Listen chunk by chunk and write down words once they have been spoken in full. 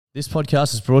This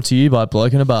podcast is brought to you by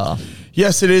Bloke in a Bar.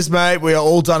 Yes, it is, mate. We are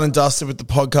all done and dusted with the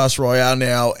podcast Royale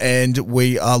now, and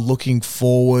we are looking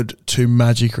forward to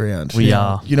Magic Round. We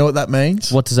are. You know what that means?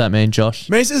 What does that mean, Josh?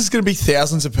 It means there's going to be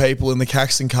thousands of people in the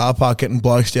Caxton car park getting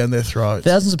blokes down their throats.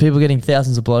 Thousands of people getting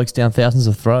thousands of blokes down thousands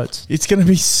of throats. It's going to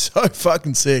be so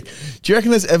fucking sick. Do you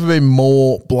reckon there's ever been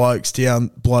more blokes down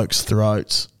blokes'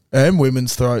 throats? And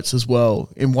women's throats as well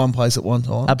in one place at one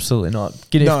time? Absolutely not.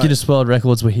 If Guinness World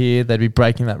Records were here, they'd be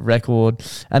breaking that record.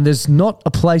 And there's not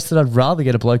a place that I'd rather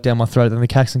get a bloke down my throat than the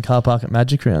Caxton car park at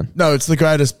Magic Round. No, it's the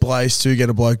greatest place to get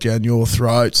a bloke down your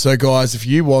throat. So, guys, if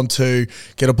you want to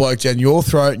get a bloke down your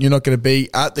throat and you're not going to be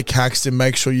at the Caxton,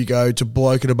 make sure you go to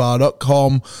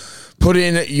blokeinabar.com, put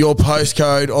in your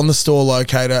postcode on the store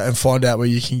locator and find out where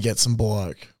you can get some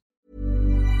bloke.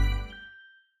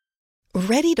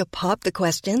 Ready to pop the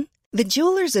question? The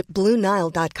jewelers at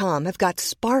BlueNile.com have got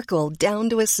sparkle down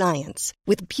to a science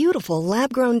with beautiful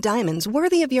lab-grown diamonds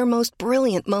worthy of your most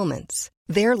brilliant moments.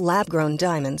 Their lab-grown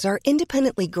diamonds are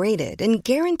independently graded and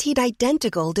guaranteed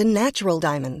identical to natural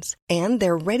diamonds, and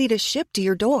they're ready to ship to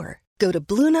your door. Go to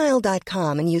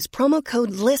BlueNile.com and use promo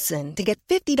code LISTEN to get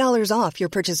 $50 off your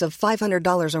purchase of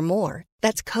 $500 or more.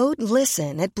 That's code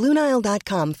LISTEN at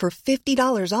BlueNile.com for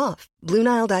 $50 off.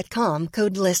 BlueNile.com,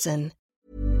 code LISTEN.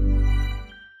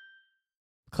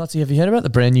 Clutzy, have you heard about the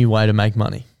brand new way to make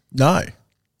money? No.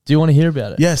 Do you want to hear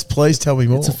about it? Yes, please tell me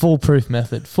more. It's a foolproof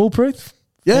method. Foolproof?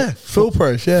 Yeah,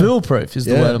 foolproof, yeah. Foolproof is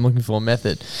the word I'm looking for,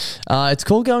 method. It's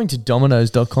called going to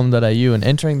dominoes.com.au and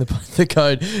entering the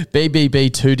code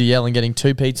BBB2DL and getting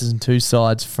 2 pizzas and 2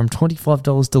 sides from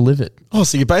 $25 delivered. Oh,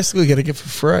 so you're basically getting it for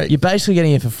free. You're basically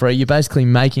getting it for free. You're basically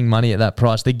making money at that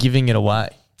price. They're giving it away.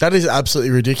 That is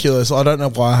absolutely ridiculous. I don't know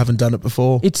why I haven't done it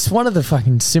before. It's one of the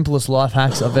fucking simplest life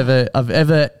hacks I've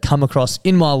ever come across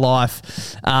in my life.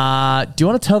 Do you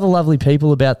want to tell the lovely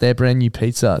people about their brand new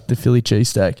pizza, the Philly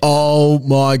cheesesteak? Oh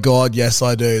my God, yes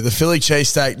I do. The Philly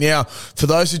cheesesteak. Now, for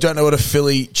those who don't know what a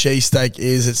Philly cheesesteak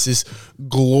is, it's this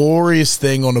glorious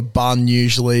thing on a bun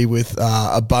usually with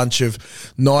a bunch of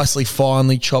nicely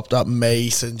finely chopped up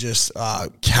meat and just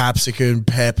capsicum,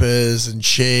 peppers and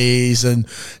cheese. And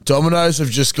Domino's have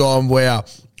just gone, wow,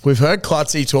 we've heard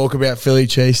Clutzy talk about Philly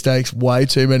cheesesteaks way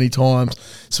too many times,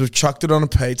 so we've chucked it on a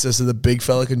pizza so the big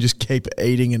fella can just keep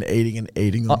eating and eating and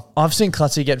eating them. I've seen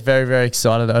Clutzy get very, very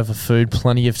excited over food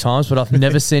plenty of times, but I've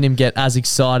never seen him get as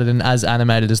excited and as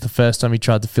animated as the first time he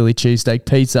tried the Philly cheesesteak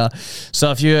pizza.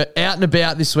 So if you're out and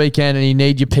about this weekend and you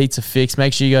need your pizza fix,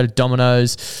 make sure you go to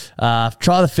Domino's,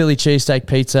 try the Philly cheesesteak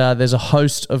pizza. There's a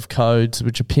host of codes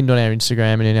which are pinned on our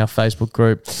Instagram and in our Facebook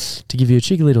group to give you a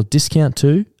cheeky little discount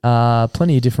too.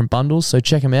 Plenty of different bundles, so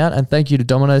check them out. And thank you to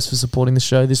Domino's for supporting the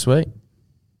show this week.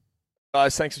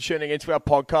 Guys, thanks for tuning into our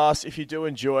podcast. If you do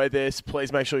enjoy this,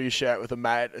 please make sure you share it with a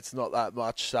mate. It's not that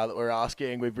much that we're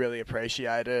asking. We really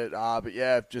appreciate it. But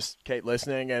yeah, just keep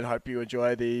listening and hope you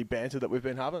enjoy the banter that we've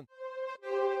been having.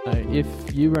 If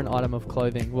you were an item of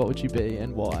clothing, what would you be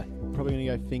and why? Probably going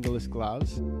to go fingerless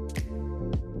gloves.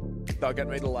 They'll get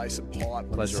me to lace a pipe.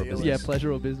 Pleasure or business. Yeah,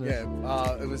 pleasure or business.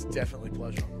 Yeah, it was definitely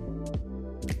pleasure.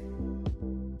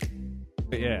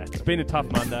 Yeah, it's been a tough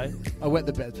Monday. I wet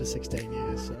the bed for 16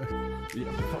 years, so...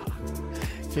 Yeah.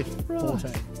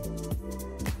 14.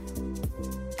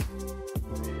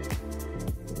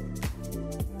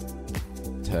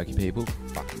 Turkey people,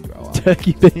 fucking grow up.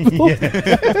 Turkey people.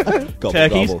 Gobble,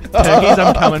 Turkeys, gobble. turkeys,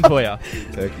 I'm coming for you.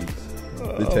 Turkeys.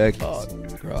 The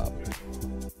turkeys. Grow up.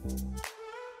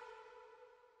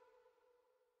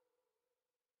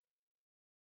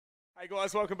 Hey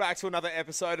guys, welcome back to another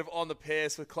episode of On the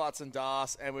Piss with Klutz and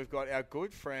Das, and we've got our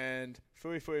good friend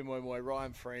Fui Fui Moi Moi,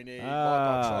 Ryan Freeney.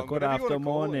 Good after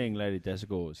morning, Lady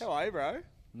Decicles. How are you, bro?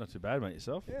 Not too bad, mate.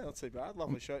 Yourself? Yeah, not too bad.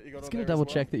 Lovely shirt you got on Just there. going to double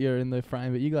check that you're in the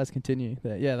frame, but you guys continue.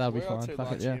 Yeah, that'll be We are fine. two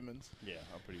Fuck large it, yeah. humans. Yeah,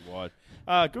 I'm pretty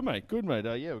wide. Good, mate. Good, mate.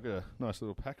 Yeah, we've got a nice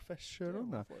little Pack Fest shirt on.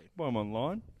 lovely. Buy them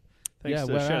online. Thanks Yeah,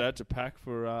 to where shout at? out to Pack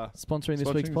for Sponsoring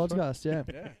this week's Sponsoring this podcast, yeah.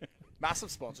 Yeah. Massive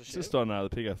sponsorship. just on the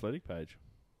Pig Athletic page.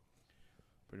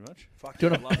 Pretty much. Fuck Do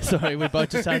you yeah, wanna, love it. sorry, we both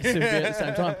just had to do it at the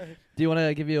same time. Do you want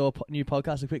to give your new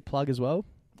podcast a quick plug as well?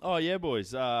 Oh, yeah,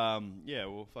 boys. Yeah,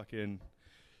 well, fucking...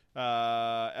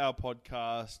 our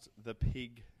podcast, The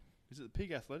Pig... Is it The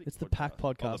Pig Athletic It's the podcast? Pack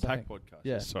Oh, podcast, the I Pack think. podcast.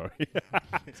 Yeah. Sorry.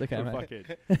 It's okay, mate.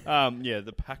 Fuckhead. Yeah,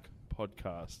 The Pack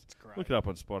podcast. great. Look it up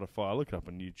on Spotify. Look it up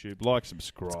on YouTube. Like,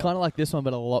 subscribe. It's kind of like this one,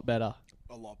 but a lot better.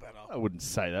 A lot better. I wouldn't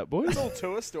say that, boys. It's all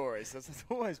tour stories. That's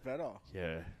always better.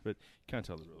 Yeah, but you can't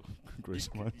tell the real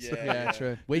gruesome ones. Yeah,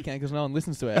 true. We can because no one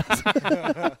listens to ours.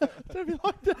 Don't be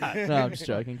like that. No, I'm just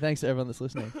joking. Thanks to everyone that's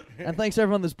listening. And thanks to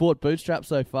everyone that's bought Bootstrap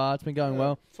so far. It's been going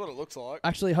well. That's what it looks like.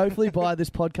 Actually, hopefully by this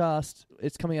podcast,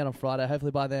 it's coming out on Friday.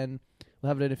 Hopefully by then, we'll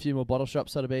have it in a few more bottle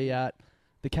shops. So it'll be at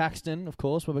the Caxton, of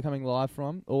course, where we're coming live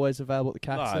from. Always available at the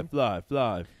Caxton.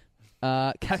 Live.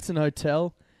 Caxton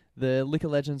Hotel, the Liquor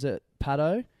Legends at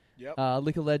Paddo, Yep.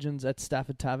 Liquor Legends at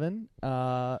Stafford Tavern,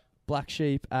 Black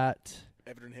Sheep at...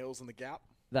 Everton Hills and the Gap.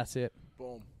 That's it.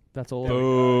 Boom. That's all.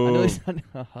 Boo. I nearly said...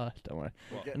 don't worry.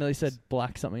 What? I nearly said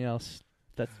black something else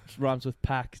that rhymes with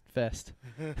Pack Fest.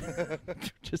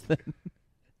 Just then.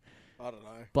 I don't know.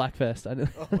 Black Fest. I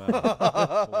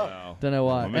Wow. don't know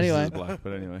why. My missus Anyway. is black,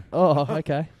 but anyway. Oh,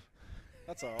 okay.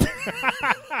 That's all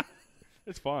right.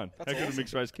 It's fine. That's How good are awesome.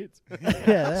 mixed race kids?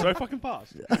 Yeah. So fucking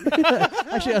fast.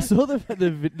 Actually, I saw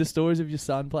the stories of your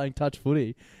son playing touch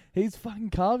footy. He's fucking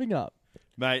carving up.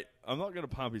 Mate, I'm not going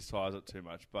to pump his tyres up too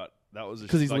much, but that was...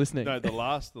 'Cause he's listening. No, the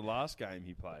last game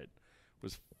he played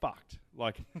was fucked.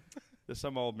 Like, there's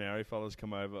some old Maori fellas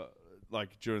come over,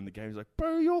 like, during the game. He's like,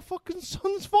 bro, your fucking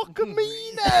son's fucking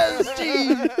mean as,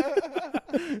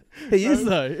 He is,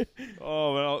 though.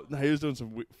 Oh, well, no, he was doing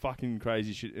some fucking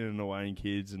crazy shit in and away in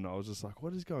kids, and I was just like,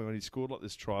 what is going on? He scored, like,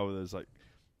 this try where there's, like,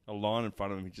 a line in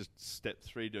front of him. He just stepped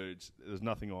 3 dudes. There's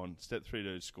nothing on. Stepped 3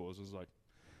 dudes, scores. I was like,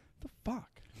 the fuck?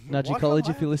 Nudgee Why College,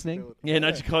 can't if I you're have to listening. do it? Yeah,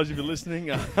 Nudgee College, if you're listening,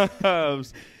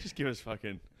 just give us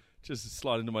fucking... Just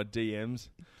slide into my DMs.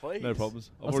 Please. No problems.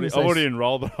 I I've was already gonna say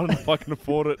enrolled, but I don't know if I can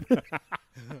afford it.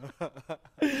 I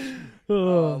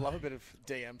Oh. love a bit of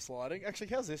DM sliding. Actually,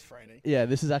 how's this, Franny? Yeah,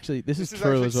 this is true actually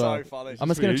as well. so funny. I'm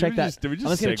just going to check that. Did we I'm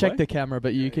just going to check the camera,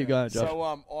 but you keep going, Josh. So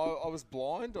I was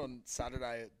blind on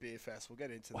Saturday at Beer Fest. We'll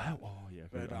get into that. Wow. Oh, yeah.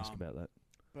 I've got to But, ask about that.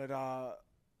 But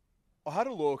I had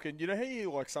a look, and you know how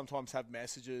you like sometimes have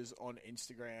messages on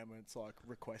Instagram, and it's like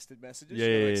requested messages. Yeah,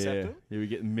 you yeah, accept yeah. them? Yeah, we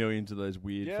get millions of those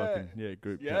weird Yeah. fucking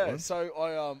group chat Yeah. ones. So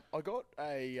I got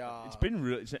a.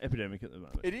 It's an epidemic at the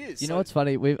moment. It is. You so know what's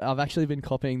funny? I've actually been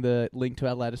copying the link to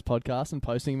our latest podcast and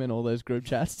posting them in all those group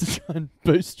chats to try and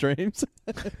boost streams.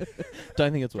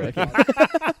 Don't think it's working.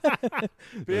 But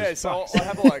yeah, so I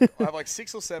have like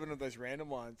 6 or 7 of those random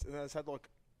ones, and I just had like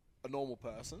a normal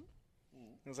person.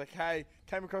 I was like, hey,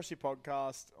 came across your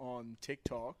podcast on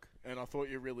TikTok, and I thought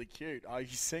you're really cute. Are you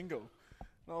single?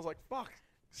 And I was like, fuck.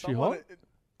 She hot?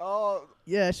 Oh,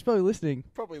 Yeah, she's probably listening.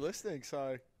 probably listening.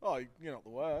 So, you're not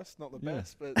the worst, not the Yeah.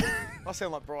 best, but I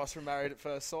sound like Bryce from Married at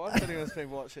First Sight. If anyone's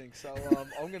been watching, so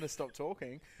I'm going to stop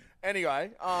talking. Anyway,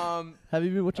 Have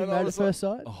you been watching And I Married at was like- First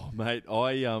Sight? Oh, mate,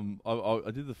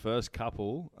 I did the first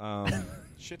couple.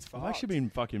 shit's I've fucked. actually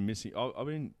been fucking missing.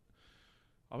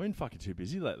 I've been fucking too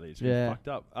busy lately. It's been Yeah. fucked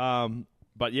up.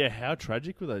 But yeah, how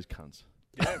tragic were those cunts?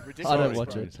 Yeah, ridiculous. I don't bro.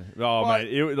 watch it. Oh, But-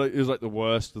 mate, it was like the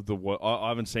worst of the worst. I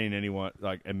haven't seen anyone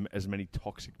like as many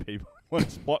toxic people in one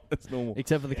spot as normal.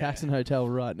 Except for the Caxton Hotel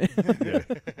right now. Yeah.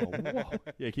 Oh, wow.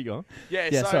 Yeah, keep going. Yeah,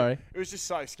 Yeah, so sorry. It was just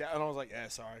so scared, and I was like, "Yeah,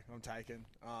 sorry, I'm taken."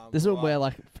 This is when like- we're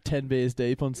like 10 beers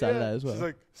deep on Saturday as well. She's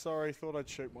like, "Sorry, thought I'd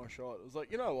shoot my shot." I was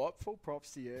like, "You know what? Full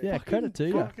props to you." Yeah, credit to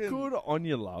you. fucking- Good on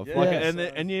you, love. Yeah, Like, so-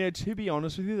 and yeah, to be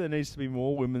honest with you, there needs to be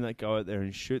more women that go out there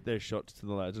and shoot their shots to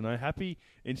the lads. And happy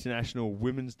International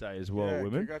Women's Day as well, Yeah,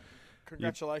 women.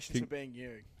 Congratulations You- for being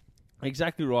you.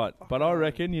 Exactly right. But Fucking I right.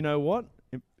 reckon, you know what?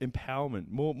 Empowerment,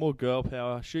 more girl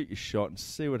power. Shoot your shot and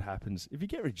see what happens. If you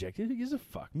get rejected, who gives a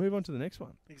fuck? Move on to the next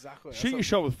one. Exactly. Shoot your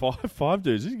shot with five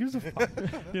dudes. Who gives a fuck?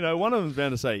 You know, one of them's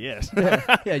bound to say yes.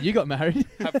 Yeah, you got married.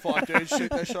 Have 5 dudes shoot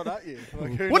their shot at you.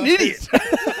 Like, who What an knows? idiot!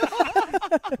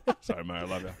 Sorry, Mary, I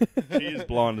love you. She is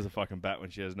blind as a fucking bat when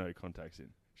she has no contacts in.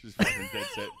 She's fucking dead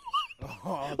set.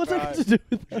 Oh, What's bro. that got to do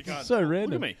with She that? can't. It's so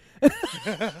random. Look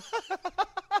at me.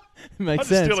 Makes I just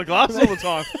sense. steal a glass all the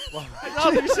time.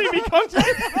 Oh, have you seen me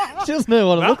contact? She doesn't know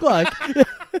what I look like.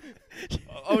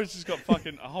 I was just got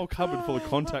fucking a whole cupboard full of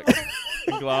contacts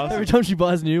and glasses. Every time she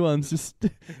buys new ones, just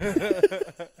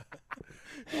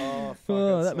Oh, fuck,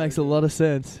 oh, that's that so makes a good. lot of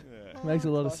sense. Yeah. Makes a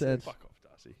lot of sense. Fuck off,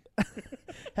 Darcy.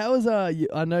 How was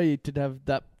I know you did have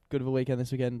that good of a weekend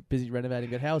this weekend, busy renovating.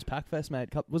 But how was Packfest, mate?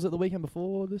 Was it the weekend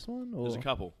before this one? Or? There's a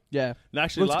couple. Yeah, No,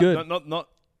 actually, Looks good. not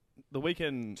the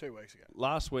weekend 2 weeks ago.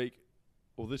 last week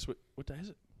or this week. What day is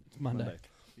it? it's Monday.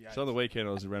 Yeah. So on the weekend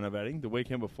I was renovating. The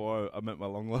weekend before I met my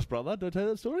long lost brother. Did I tell you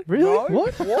that story? Really? No?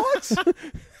 What? What?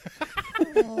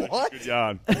 What? Good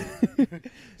yarn.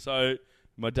 So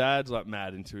my dad's like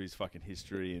mad into his fucking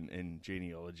history and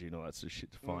genealogy and all that sort of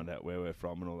shit to find out where we're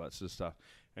from and all that sort of stuff.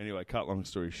 Anyway, cut long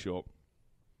story short,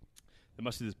 there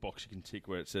must be this box you can tick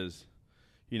where it says,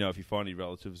 you know, if you find any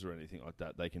relatives or anything like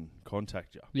that, they can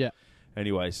contact you. Yeah.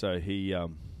 Anyway, so he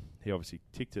obviously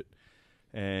ticked it,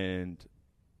 and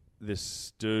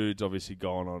this dude's obviously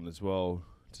gone on as well,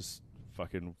 just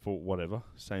fucking for whatever,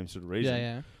 same sort of reason.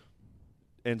 Yeah.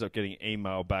 Ends up getting an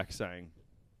email back saying,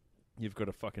 you've got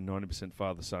a fucking 90%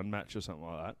 father-son match or something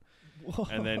like that. Whoa.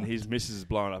 And then his missus is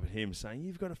blowing up at him saying,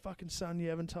 you've got a fucking son you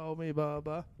haven't told me, blah,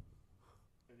 blah.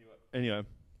 Anyway,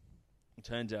 it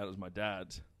turns out it was my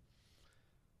dad's.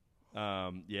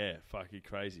 Yeah, fucking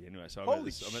crazy. Anyway, so I met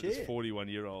this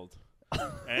 41-year-old.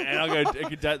 and I go,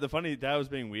 Dad, the funny, Dad was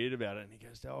being weird about it, and he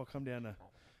goes, Dad, I'll come down to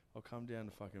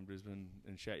fucking Brisbane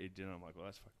and shout you dinner. I'm like, well,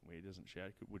 that's fucking weird. He doesn't shout.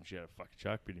 He wouldn't shout a fucking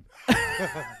shark bit him.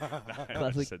 No,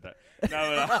 I just said that.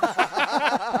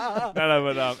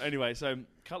 But anyway, so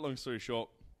cut long story short,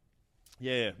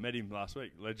 yeah, met him last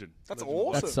week. Legend. That's Legend.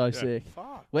 awesome. That's so sick.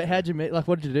 Fuck. Wait, how'd you meet? Like,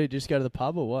 what did you do? Did you just go to the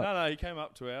pub or what? No, he came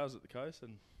up 2 hours at the coast,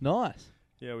 and Nice.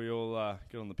 yeah, we all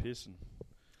get on the piss, and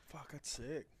Fuck, that's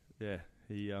sick. yeah,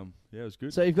 it was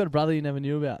good. So you've got a brother you never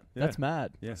knew about. Yeah. That's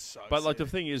mad. Yeah, That's so but like sick.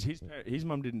 the thing is, his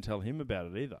mum didn't tell him about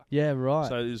it either. Yeah, right.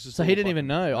 So it was just So he all didn't even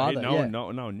fucking- know No, either, No, yeah.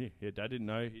 no one knew. Yeah, Dad didn't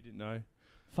know. He didn't know.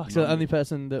 Fuck, so the Mum only knew.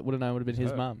 person that would have known would have been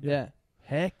his Her, mum. yeah. Yeah.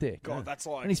 Hectic. God, that's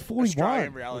like And he's 41.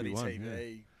 Australian reality 41,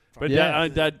 TV. But Yeah.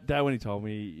 Dad, when he told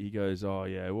me, he goes, "Oh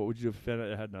yeah, what would you have found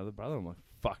out I had another brother?" I'm like,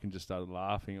 "Fucking," just started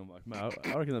laughing. I'm like, "Mate, I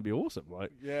reckon that'd be awesome."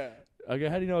 Like, Yeah. I go,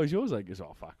 "How do you know he's yours?" He goes,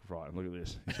 "Oh fuck, right, and look at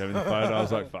this." He showed me the photo. I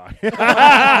was like, "Fuck."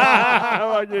 I'm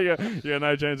like, you got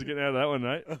no chance of getting out of that one,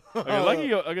 mate. I go,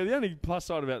 "Lucky." I go, "The only plus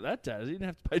side about that, Dad, is he didn't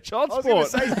have to pay child I was going to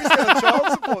support." say, he's missing out on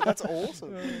child support. That's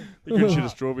awesome. He couldn't shoot a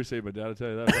strawberry seed, my dad. I tell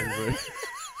you that.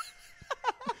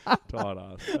 Fucking tired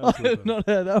ass. I have not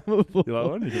heard that before. You like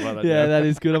one? You can write that Yeah, down. that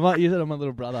is good. I might use it on my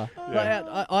little brother.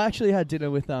 Yeah. I actually had dinner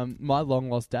with my long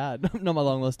lost dad. Not my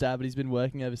long lost dad, but he's been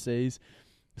working overseas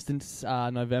since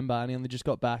November, and he only just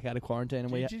got back out of quarantine.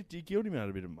 And we Do you guilt him out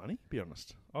a bit of money? Be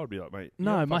honest. I would be like, mate.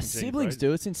 no, you're my fucking team siblings crazy.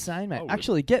 do. It's insane, mate. I would.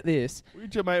 Actually, get this.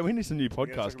 Mate, we need some new We're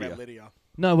gonna podcast talk about gear. Lydia.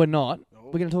 No, we're not. No.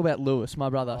 We're going to talk about Lewis, my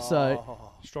brother. So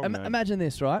Oh. Strong name. imagine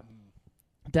this, right?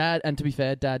 Dad, and to be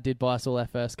fair, Dad did buy us all our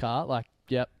first car. Like,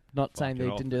 yep, not saying that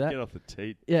he didn't do Get that. off the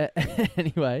teat. Yeah.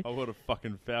 Anyway, I've got a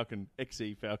fucking Falcon,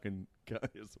 XE Falcon car.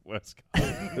 It's the worst car.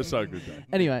 It's so good, though.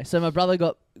 anyway, so my brother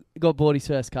got bought his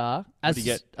first car. What'd he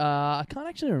get? I can't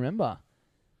actually remember.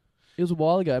 It was a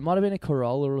while ago. It might have been a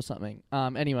Corolla or something.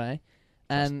 Anyway,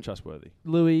 and Trustworthy.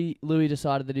 Louis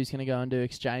decided that he was going to go and do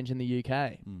exchange in the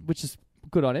UK, which is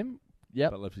good on him.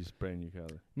 Yep. But left his brand new car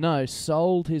there. No,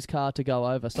 sold his car to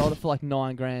go over. Sold it for like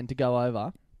 $9,000 to go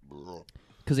over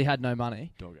because he had no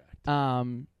money. Dog act.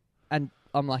 And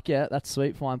I'm like, yeah, that's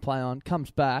sweet, fine, play on.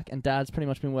 Comes back, and Dad's pretty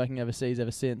much been working overseas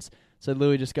ever since. So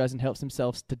Louis just goes and helps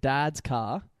himself to Dad's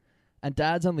car, and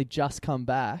Dad's only just come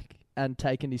back and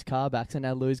taken his car back, so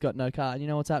now Louis got no car. And you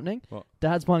know what's happening? What?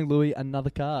 Dad's buying Louis another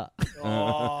car.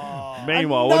 Oh.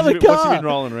 Meanwhile, Another what's he car. been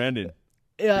rolling around in? To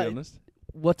be Yeah, honest.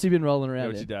 what's he been rolling Yeah, around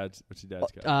what's in? your dad's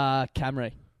car?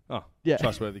 Camry. Oh, Yeah.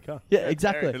 trustworthy car. Yeah,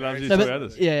 exactly. He loves his So, but-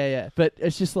 Toyotas. yeah. But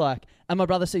it's just like, and my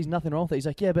brother sees nothing wrong with it. He's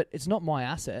like, yeah, but it's not my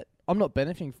asset. I'm not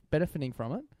benefiting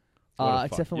from it. What a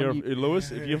Except for fuck. when You're Lewis,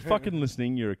 if you're fucking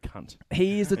listening, you're a cunt.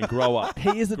 he is a And grow up.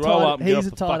 he is a Grow tight up and get he's off a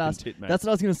the tight fucking ass. tit, mate. That's what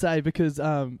I was gonna say because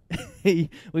we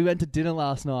went to dinner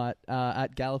last night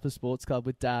at Galloper Sports Club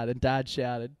with Dad, and Dad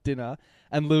shouted dinner,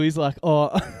 and Louis like,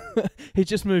 oh, he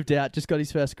just moved out, just got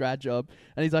his first grad job,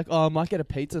 and he's like, oh, I might get a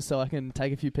pizza so I can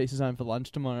take a few pieces home for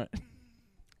lunch tomorrow.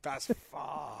 That's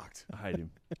fucked. I hate him.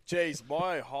 Jeez,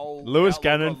 my whole Lewis outlook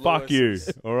Gannon, on fuck Lewis you.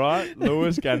 is- All right?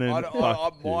 Lewis Gannon,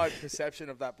 fuck my you. perception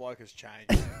of that bloke has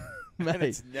changed, and Mate.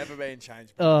 it's never been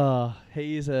changed. Oh,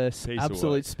 he is a Piece of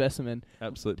absolute work. specimen.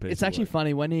 Absolute piece It's of actually work.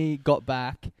 funny when he got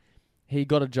back, he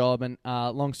got a job, and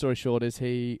long story short is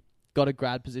he got a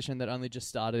grad position that only just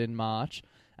started in March,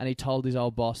 and he told his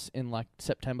old boss in like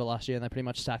September last year, and they pretty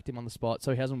much sacked him on the spot, so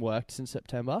he hasn't worked since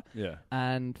September. Yeah.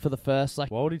 And for the first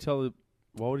like, Why would he tell his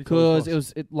because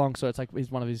boss? long story, it's like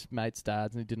he's one of his mates'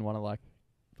 dads, and he didn't want to like,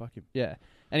 Fuck him. yeah.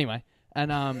 Anyway,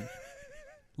 and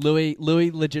Louis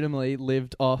legitimately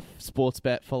lived off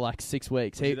Sportsbet for like 6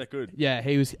 weeks. Was he that good? Yeah,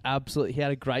 he was absolutely. He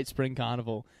had a great spring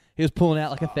carnival. He was pulling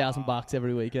out like $1,000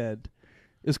 every weekend.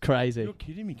 It was crazy. You're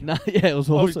kidding me. No, yeah, it was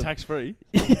Oh, he's awesome. tax free.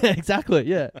 Yeah, exactly.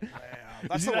 Yeah,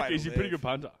 That's the way to Is he a pretty good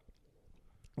live. punter?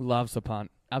 loves the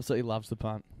punt. Absolutely loves the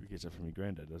punt. He gets it from your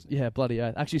granddad, doesn't he? Yeah, bloody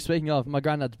oath. Actually, speaking of, my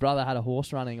granddad's brother had a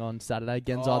horse running on Saturday,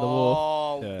 Genzai the Wolf.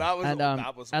 Oh, Yeah. that was And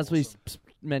that was as we awesome.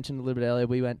 mentioned a little bit earlier,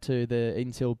 we went to the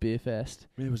Intil Beer Fest.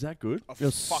 Yeah, was that good? A It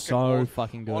was fucking so horse.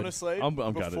 fucking good. Honestly, I'm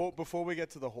gutted. before we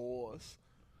get to the horse,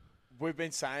 we've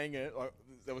been saying it. Like,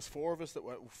 there was 5 of us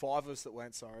that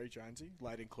went. Sorry, Jonesy.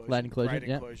 Late inclusion. Late inclusion, Great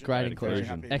yeah. inclusion. Great Great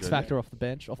inclusion. inclusion. X Factor off the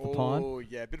bench, off the pine. Oh,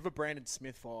 yeah. Bit of a Brandon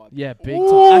Smith vibe. Yeah, big Ooh.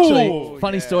 time. Actually,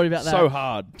 funny Yeah. story about that. So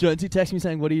hard. Jonesy texted me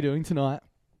saying, "What are you doing tonight?"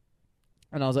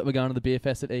 And I was like, "We're going to the beer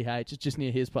fest at EH. It's just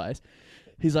near his place."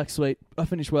 He's like, "Sweet. I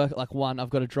finish work at like 1. I've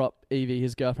got to drop Evie,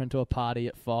 his girlfriend, to a party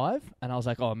at 5." And I was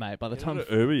like, "Oh, mate, by the time..."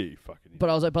 Uber, you fucking. But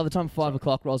I was like, by the time 5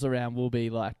 o'clock rolls around, we'll be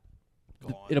like...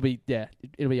 It'll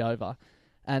be over.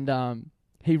 And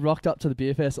he rocked up to the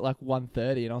beer fest at like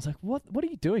 1:30, and I was like, "What are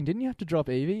you doing? Didn't you have to drop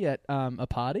Evie at a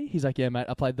party?" He's like, "Yeah, mate,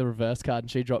 I played the reverse card and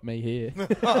she dropped me here."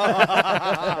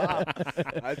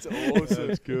 That's awesome.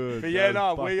 That's good. But yeah, That's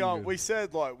no, fucking we good.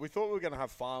 said like we thought we were gonna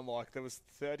have fun. Like there was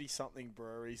 30-something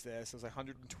breweries there, so it was like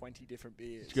 120 different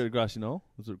beers. Did you go to Grassy Knoll?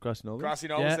 Was it Grassy Knoll? Grassy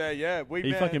Knoll Yeah. was there. Yeah, we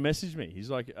He met. fucking messaged me. He's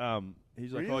like, "Oh, Really?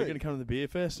 you're gonna come to the beer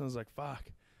fest?" And I was like, "Fuck,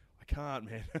 I can't,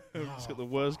 man. I've just got the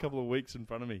worst couple of weeks in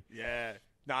front of me." Yeah,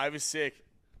 no, it was sick.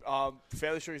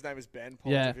 Fairly sure his name is Ben.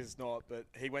 Apologies Yeah. if it's not, but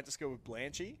he went to school with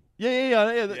Blanchy. Yeah.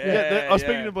 I was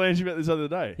speaking yeah. to Blanche about this other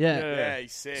day. Yeah. Yeah,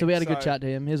 he's sick. So we had a good chat to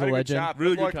him. He's a had good legend. chat, but,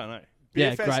 Really good like, cunt, eh?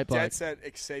 Yeah, Beerfest great bloke. Dead set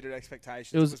exceeded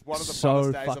expectations. It was one of the so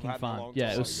funnest days fucking I've had in a fun. long Yeah,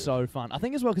 time. it was so fun. I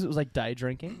think as well because it was like day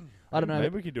drinking. I don't know.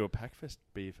 Maybe we could do a Packfest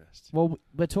beer fest. Well,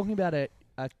 we're talking about a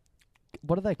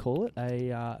what do they call it?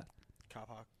 A Car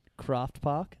park. craft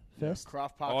park fest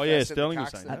Craft park. Oh, yeah, Fest at the Sterling was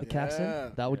Caxton. saying at the Yeah.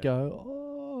 Caxton. That would Yeah.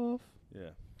 go off. Yeah.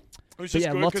 It was But just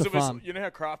yeah, good lots because of it was. fun. You know how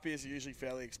craft beers are usually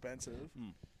fairly expensive.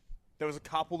 There was a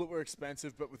couple that were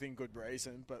expensive, but within good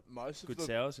reason. But most Good of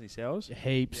the sours. Any sours?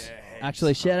 Heaps. Yeah, heaps.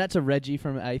 Actually, shout out to Reggie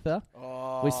from Aether.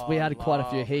 Oh, We had quite a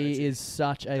few. love He Reggie. is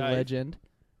such a Dave. legend.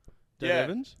 Dave Yeah.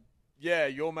 Evans? Yeah,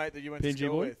 your mate that you went to PNG school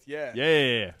boy? with. Yeah.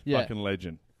 Yeah. Yeah. Fucking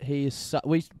legend. He is.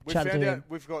 We We chatted found to out him.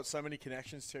 we've got so many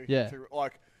connections to him. Yeah. Through,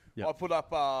 like, Yeah. I put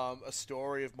up a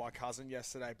story of my cousin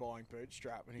yesterday buying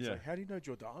Bootstrap, and he's Yeah. like, "How do you know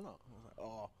Jordana?" I was like,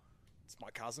 "Oh, it's my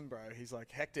cousin, bro." He's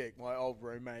like, "Hectic. My old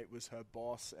roommate was her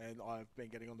boss, and I've been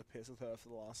getting on the piss with her for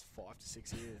the last 5 to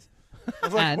 6 years." I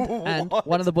was like, And "What?"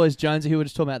 one of the boys, Jonesy, who we were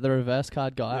just talking about, the reverse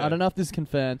card guy. Yeah. I don't know if this is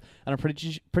confirmed, and I'm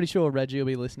pretty sure Reggie will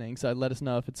be listening, so let us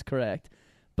know if it's correct.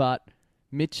 But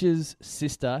Mitch's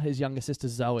sister, his younger sister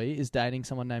Zoe, is dating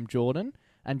someone named Jordan,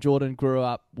 and Jordan grew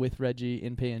up with Reggie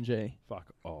in PNG.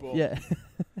 Fuck off. Well, Yeah.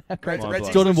 How crazy. Mind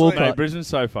blowing. Jordan literally- Walcott. Mate, Brisbane's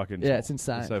so fucking Yeah, small. it's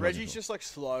insane. so fucking Reggie's small. just like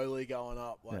slowly going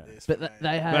up like Yeah. this. But for th- me.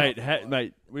 they have-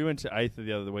 Mate, we went to Aether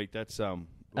the other week. That's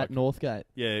At Northgate.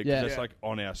 yeah, 'cause Yeah. that's Yeah. like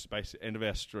on our space, end of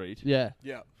our street. Yeah.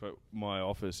 Yeah. For my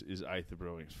office is Aether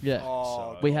Brewing. Yeah.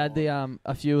 Oh, We had the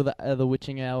a few of the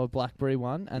Witching Hour Blackberry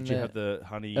one and Did you the have the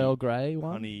honey Earl Grey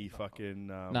one. honey fucking?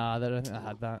 Nah, they don't think I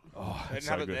had that. Oh, I that's didn't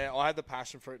so have it good. there. I had the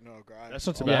passion fruit and Earl Grey. That's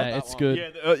not too I bad. love Yeah, that it's one.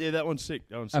 good. Yeah, that one's sick.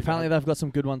 That one's sick. Apparently they've got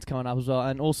some good ones coming up as well.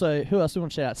 And also, who else do we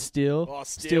want to shout out? Steel. Oh,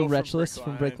 Steel from Wretchless Brick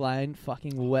from Brick Lane.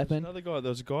 Fucking There's weapon. another guy. There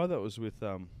was a guy that was with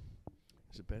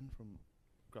is it Ben from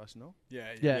Grassy Knoll?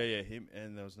 Yeah. Yeah. yeah, him.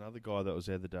 And there was another guy that was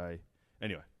there the day.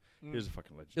 Anyway, he was a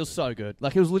fucking legend. It was so good.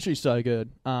 Like, it was literally so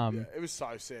good. Yeah, it was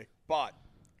so sick. But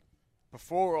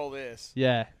before all this,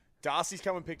 Yeah. Darcy's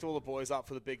come and picked all the boys up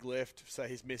for the big lift so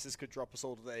his missus could drop us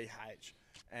all to the EH.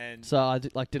 And So I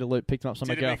did a loop, picked him up so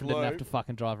my Did a big girlfriend didn't have loop. to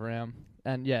fucking drive around.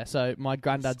 And yeah, so my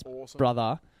granddad's awesome.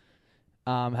 brother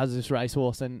has this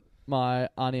racehorse, and my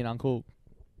auntie and uncle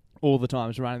all the time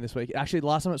is running this week. Actually, the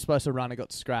last time it was supposed to run, it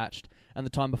got scratched, and the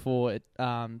time before it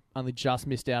only just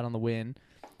missed out on the win,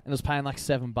 and it was paying like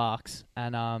 $7,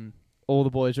 and all the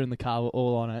boys were in the car, were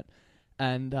all on it.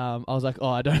 And I was like, oh,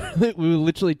 I don't. We were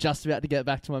literally just about to get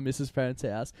back to my missus' parents'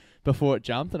 house before it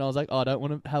jumped, and I was like, oh, I don't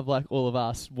want to have like all of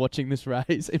us watching this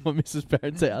race in my missus'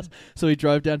 parents' house. So we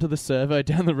drove down to the servo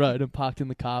down the road and parked in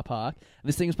the car park. And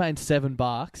this thing was paying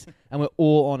 $7, and we're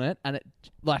all on it. And it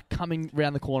like coming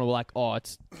round the corner, we're like, oh,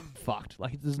 it's fucked.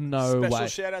 Like there's no Special way.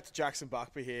 shout out to Jackson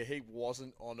Buckby here. He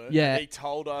wasn't on it. Yeah. He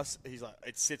told us, he's like,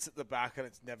 it sits at the back and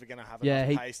it's never going to have Yeah, enough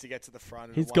he- pace to get to the front.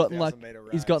 In He's a gotten like 1,000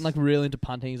 meter he's gotten race. like real into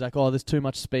punting. He's like, oh, there's too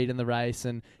much speed in the race,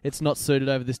 and it's not suited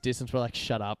over this distance. We're like,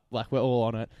 shut up, like we're all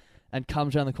on it. And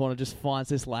comes around the corner, just finds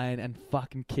this lane and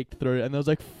fucking kicked through. And there was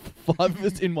like 5 of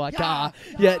us in my car.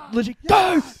 Yeah, literally,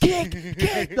 go,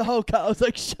 kick. The whole car was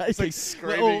like shaking. like We're all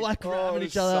screaming. like Oh, grabbing it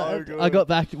each was other. so I good. got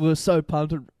back, we were so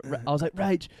pumped. And I was like,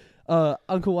 Rage,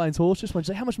 Uncle Wayne's horse just won. She's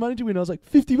like, how much money do you win? I was like,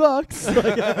 $50.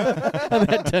 Like, and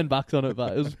they had $10 on it,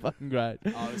 but it was fucking great.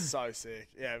 Oh, it was so sick.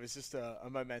 Yeah, it was just a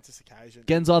momentous occasion.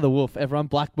 Genzai the Wolf. Everyone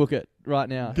black book it right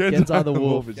now. Genzai Genzai the the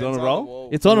Wolf. Wolf. It's Gets on a the roll? wall.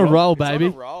 It's on a roll, It's baby.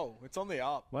 on a roll. It's on the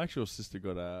up. My actual sister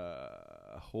got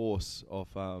a horse off.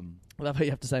 I love how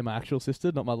you have to say my actual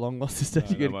sister, not my long lost sister.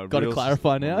 No, you my got to real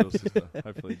clarify sister, my now. real sister.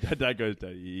 Hopefully, Dad goes,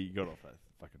 Daddy, he got off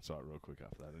a fucking sight real quick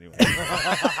after that. Anyway,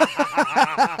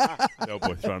 the old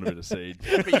boy throwing a bit of seed.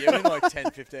 It'll be you in like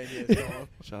 10, 15 years time.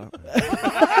 Shut up.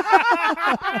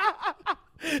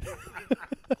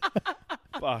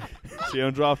 Fuck. See you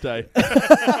on draft day.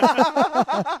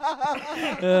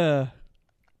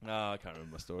 No, I can't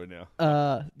remember my story now.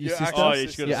 Your Your sister? actual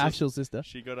she got Your a actual sister?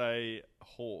 She got a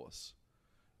horse.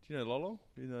 Do you know Lolo?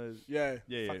 You know? Yeah.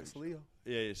 Yeah, Fucking yeah. Salio.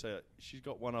 Yeah. So she's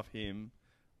got one off him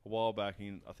a while back,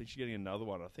 and I think she's getting another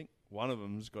one. I think one of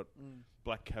them's got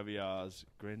Black Caviar's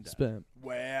granddad. Sperm.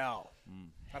 Wow.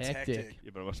 That's Hectic. hectic.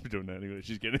 Yeah, but I must be doing that anyway.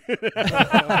 She's getting it.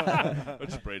 I'll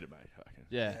just breed it, mate. Fucking.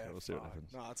 Yeah. We'll see what fuck.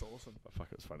 happens. No, that's awesome. But fuck,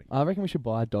 it was funny. I reckon we should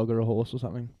buy a dog or a horse or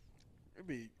something. It'd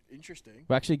be interesting.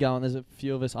 We're actually going. There's a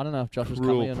few of us. I don't know if Josh was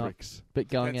Cruel coming or not, pricks. but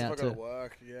going Depends out if I to gotta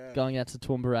work. Yeah. going out to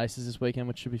Toowoomba races this weekend,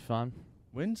 which should be fun.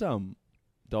 When's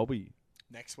Dolby?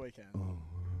 Next weekend. Oh,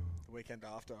 The weekend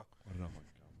after. I don't know if I can come.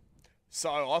 So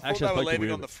I thought Actually, I they were spoke to leaving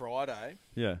on Wheeler. the Friday,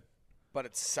 Yeah. but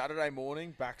it's Saturday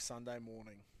morning, back Sunday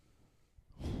morning.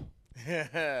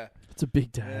 Yeah. It's a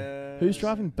big day. Who's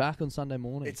driving back on Sunday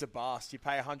morning? It's a bus. You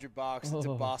pay $100. It's a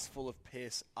Oh. bus full of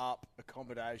piss, up,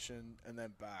 accommodation, and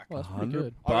then back. Well, that's pretty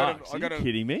good. $100. I gotta- Are you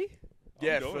kidding me?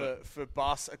 Yeah, I'm doing for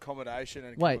bus accommodation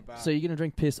and Wait, coming back. so you're gonna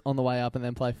drink piss on the way up and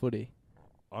then play footy?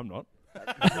 I'm not.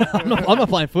 I'm not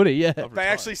playing footy. Yeah. I've They retired.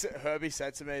 actually, Herbie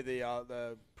said to me,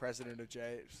 the president of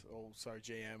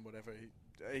GM, whatever,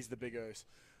 he's the big oos.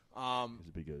 He's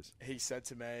a big goose. He said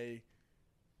to me,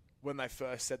 when they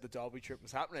first said the Dolby trip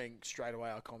was happening, straight away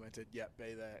I commented, yep,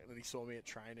 be there. And then he saw me at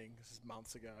training, this is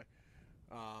months ago.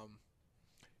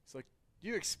 He's like,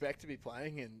 you expect to be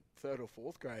playing in 3rd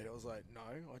or 4th grade? I was like, no,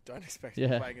 I don't expect to be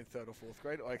Yeah. playing in 3rd or 4th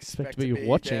grade. I expect to be to be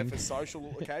watching. there for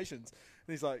social occasions.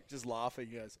 And he's like, just laughing.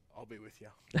 He goes, I'll be with you.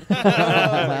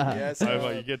 Yes, Oh,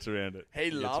 well, you get around it. he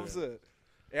You get loves around it.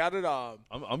 Out at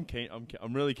I'm keen.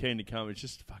 I'm really keen to come. It's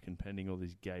just fucking pending all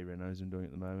these gay renos I'm doing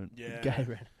at the moment. yeah. Gay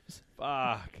red.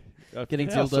 Fuck. Getting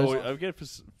How dildos. sore-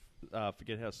 I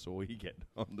forget how sore you get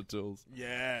on the tools.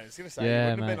 Yeah, I was gonna say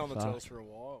Yeah, you wouldn't have been mate, on the fuck. tools for a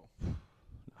while.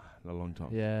 In a long time.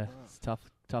 Yeah, it's tough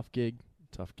gig.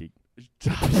 Tough gig.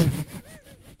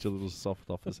 It's a little soft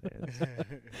off his hands.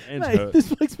 Hands Mate, hurt.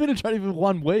 this bloke's been in training for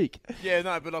 1 week. Yeah,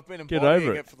 no, but I've been Get embodying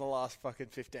over it it. for the last fucking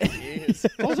 15 years.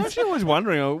 I was actually always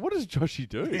wondering, what does Joshy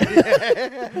do?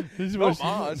 He's Not works-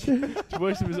 much. he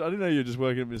works at Miss- I didn't know you were just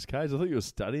working at Miss K's. I thought you were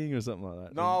studying or something like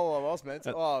that. No, I was meant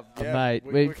to. Oh, yeah, Mate,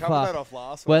 we we- covered fuck. that off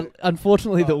last Well, week.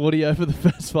 unfortunately, the Oh. audio for the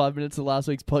first 5 minutes of last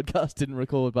week's podcast didn't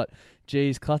record, but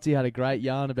geez, Clutzy had a great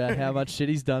yarn about how much shit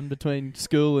he's done between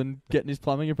school and getting his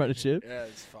plumbing apprenticeship. Yeah,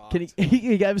 it's fast.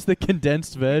 He gave us the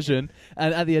condensed version,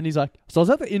 and at the end he's like, so I was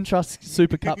at the Intrust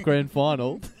Super Cup Grand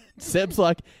Final. Seb's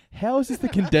like, how is this the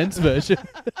condensed version?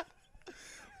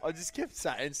 I just kept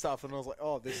saying stuff, and I was like,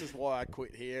 oh, this is why I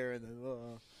quit here. And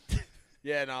then,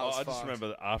 yeah, no, it was I just fucked. remember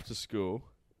that after school.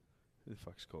 Who the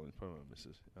fuck's calling? It's probably my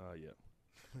missus. Oh,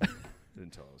 yeah.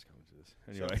 Didn't tell I was coming to this.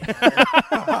 Anyway.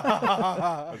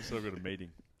 I just thought I've got a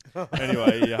meeting.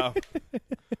 Anyway, yeah.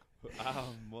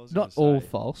 What was I Not gonna all say?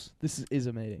 false. This is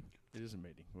a meeting. It is a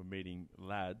meeting. We're meeting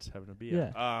lads having a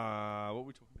beer. Yeah. What were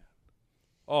we talking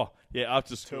about? Oh, yeah,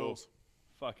 after school. Tools.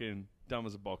 Fucking dumb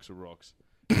as a box of rocks.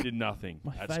 Did nothing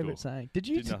My at favourite school. saying. Did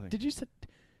you? Did nothing. Did you say?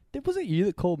 Was it you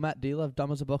that called Matt Dealove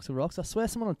dumb as a box of rocks? I swear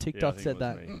someone on Yeah, I TikTok think said it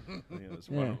that. was me. I think it was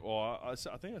Yeah. one of- well,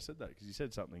 I think I said that because you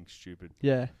said something stupid.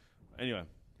 Yeah. Anyway,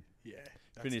 Yeah.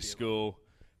 that's finished the- school,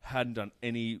 hadn't done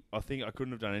any. I think I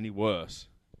couldn't have done any worse.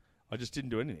 I just didn't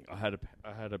do anything. I had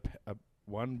a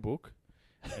one book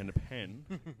and a pen,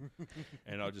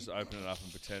 and I just open it up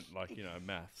and pretend like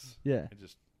maths, Yeah. and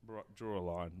just draw a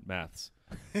line maths,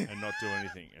 and not do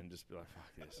anything, and just be like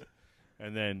fuck this,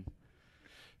 and then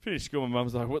finished school. My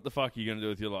mum's like, "What the fuck are you gonna do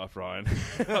with your life, Ryan?" I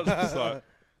was just like,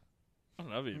 "I don't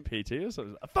know, be a PT or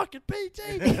something." A fucking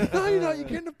PT? No, you're not. You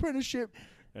get an apprenticeship.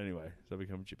 Anyway, so I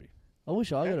become chippy. I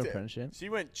wish I got an That's it. apprenticeship. So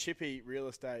you went Chippy Real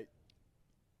Estate.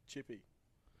 Chippy.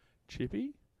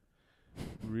 Chippy,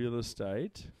 real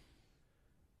estate,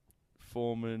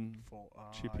 foreman,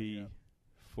 Chippy, yeah.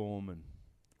 foreman,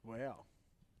 Wow.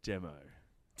 demo.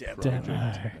 Demo. Demo.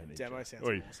 Manager. Demo sounds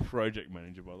Oi, awesome. project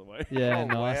manager, by the way. Yeah, Oh,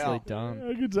 nicely wow. done.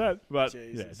 How good's that? But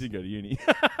Jesus. yeah, did go to uni.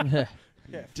 Yeah.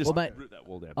 Yeah. Just Well, mate, rip that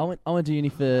wall down. I went to uni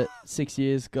for 6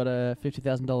 years, got a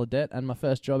 $50,000 debt, and my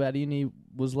first job out of uni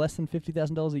was less than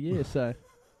 $50,000 a year. So,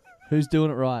 who's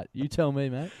doing it right? You tell me,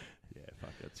 mate. Yeah,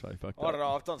 fuck, that's so fucked I up. don't know.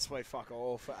 I've done sweet fuck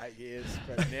all for 8 years,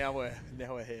 but now we're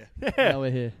here. Now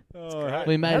we're here. Oh,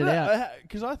 We made it out.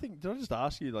 Because I think, did I just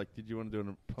ask you, like, did you want to do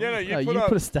an Yeah, no, apology? you No, put you up-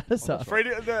 put a status up. Freddie,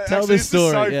 Tell actually, this this is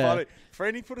story, so yeah. funny.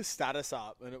 Freddie put a status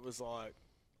up, and it was like,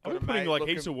 I've got been a putting mate like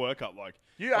looking- heaps of work up. Like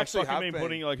You like, actually fucking have been been.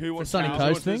 putting like who wants Sunny to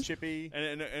Coast do thing? Chippy.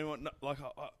 and what, like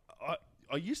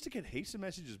I used to get heaps of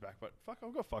messages back, but fuck,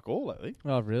 I've got fuck all lately.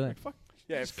 Oh, really? Like, fuck.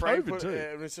 Yeah, it's Frank COVID put, too.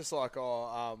 it was just like,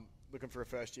 looking for a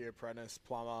first year apprentice,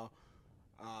 plumber,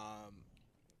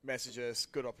 messages,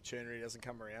 good opportunity, doesn't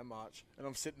come around much. And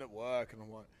I'm sitting at work and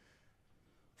I'm like,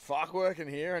 fuck working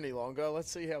here any longer.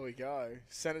 Let's see how we go.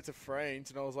 Sent it to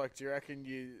Friends and I was like, do you reckon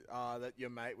that your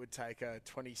mate would take a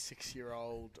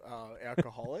 26-year-old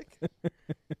alcoholic?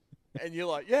 And you're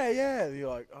like, yeah. And you're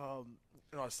like,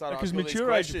 and I started Because asking all these mature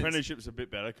age questions. apprenticeship's a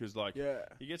bit better because like Yeah.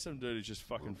 you get some dude who's just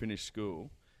fucking finished school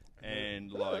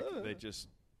and like they just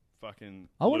fucking.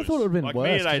 I would have thought it would have been like worse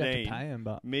Me 'cause at you had to 18, pay him,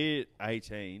 but me at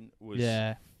 18 was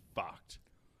yeah. fucked.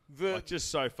 The- Like just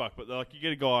so fucked. But like you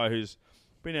get a guy who's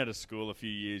been out of school a few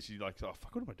years, you're like, oh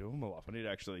fuck, what am I doing with my life? I need to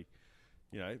actually,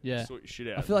 Yeah. sort your shit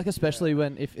out. I feel like especially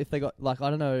when if they got like I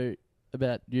don't know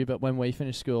about you, but when we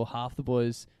finished school, half the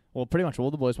boys, well, pretty much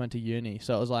all the boys went to uni.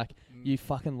 So it was like you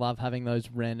fucking love having those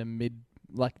random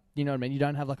like you know what I mean. You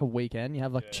don't have like a weekend. You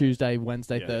have like Tuesday,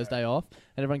 Wednesday, Yeah. Thursday off,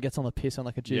 and everyone gets on the piss on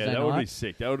like a Tuesday yeah, that night. would be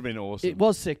sick. That would have been awesome. It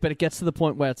was sick, but it gets to the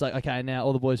point where it's like, okay, now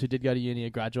all the boys who did go to uni are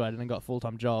graduated and got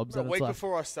full-time jobs. A and week it's like,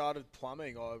 before I started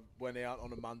plumbing, I went out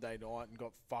on a Monday night and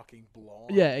got fucking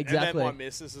blind. Yeah, exactly. And then my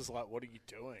missus is like, "What are you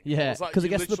doing?" Yeah, I was like, 'cause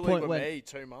it "You gets to the literally point were where- me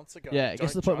 2 months ago." yeah, it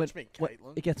gets to Don't the point judge when me,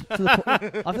 Caitlin. it gets to the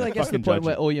point. I feel like it gets to the Fucking point judge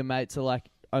where it. all your mates are like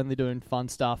only doing fun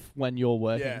stuff when you're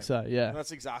working. Yeah. So And yeah,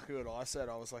 that's exactly what I said.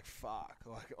 I was like, "Fuck!"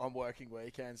 Like I'm working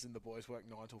weekends and the boys work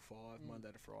 9 till 5, Monday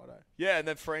to Friday. Yeah, and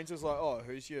then friends was like, "Oh,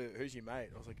 who's your mate?"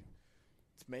 I was like,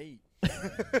 "It's me."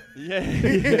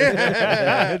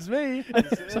 yeah. it's me.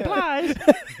 Supplies.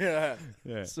 Yeah,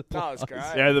 yeah. no, it's great.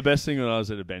 Yeah, the best thing when I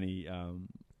was at a Benny,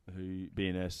 who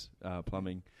BNS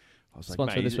plumbing, I was like,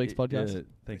 Sponsor mate, this week's podcast. Yeah,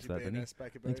 thanks for that, Benny.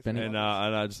 Thanks, Benny. And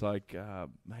I just like,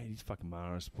 mate, he's fucking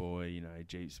Maris boy,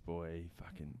 Jeeps boy,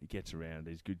 fucking, he gets around,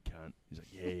 he's a good cunt. He's like,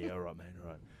 yeah, all right, man, all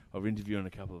right. I've interviewed a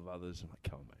couple of others. I'm like,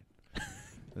 come on, mate.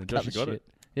 And then Josh Cut the got shit. it.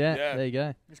 Yeah, Yeah. there you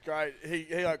go. It's great. He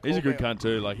like He's a called good me- cunt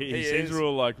too. Like he He seems is.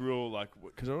 real like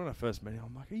because when I first met him,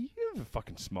 I'm like, "Are you have a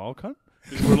fucking smile, cunt?"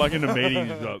 'Cause we're like in a meeting,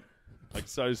 he's like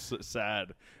so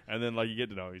sad, and then like you get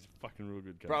to know him, he's a fucking real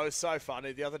good cunt. Bro, it's so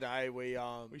funny. The other day we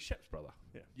we Shep's brother.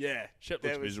 Yeah, yeah, Shep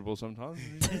there looks was- miserable sometimes.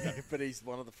 but he's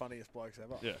one of the funniest blokes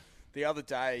ever. Yeah, The other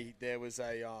day there was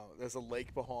a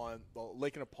leak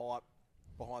leak in a pipe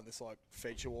behind this like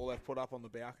feature wall they've put up on the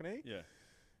balcony, yeah.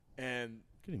 and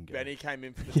Get him going. Benny came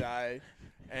in for the day,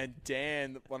 and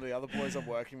Dan, one of the other boys I'm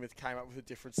working with, came up with a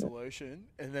different solution,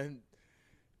 and then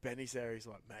Benny's there. He's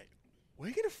like, "Mate,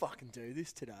 we're gonna fucking do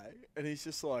this today," and he's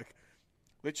just like,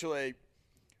 literally.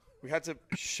 We had to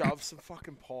shove some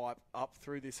fucking pipe up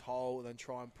through this hole and then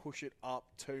try and push it up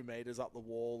 2 meters up the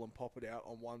wall and pop it out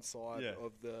on one side Yeah.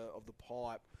 of the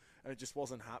pipe, and it just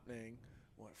wasn't happening.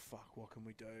 We're like, fuck, what can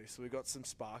we do? So we got some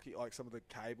Sparky, like some of the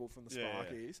cable from the Yeah, yeah.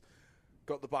 Sparkies,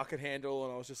 got the bucket handle,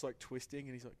 and I was just like twisting,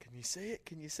 and he's like, "Can you see it?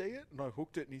 Can you see it?" And I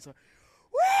hooked it, and he's like,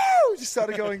 "Woo!" Just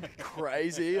started going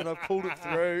crazy, and I pulled it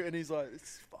through, and he's like,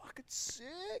 "It's fucking sick."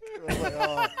 And I was like,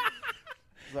 "Oh."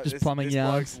 He's like, Just "This- plumbing this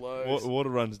yarns. bloke's loose." Water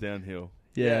runs downhill.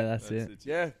 Yeah, Yeah, that's it. It's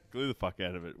Yeah, glue the fuck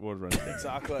out of it. Water runs downhill.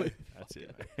 exactly. That's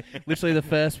it. Literally the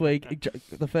first week,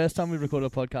 the first time we recorded a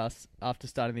podcast after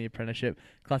starting the apprenticeship,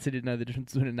 Clutzy didn't know the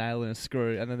difference between a nail and a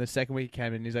screw. And then the second week he came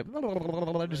in and he's like,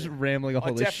 just rambling off I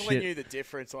all this definitely shit. knew the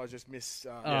difference. I just missed.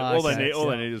 Yeah, Oh, all okay.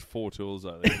 they need is 4 tools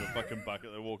though. They have a fucking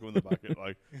bucket. They walk in with the bucket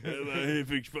like, hey,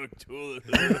 fix fucking toilet.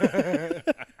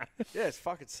 Yeah, it's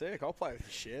fucking sick. I'll play with your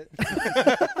shit.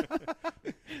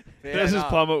 There's this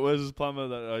plumber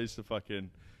that I used to fucking.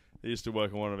 He used to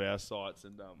work on one of our sites,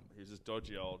 and he's this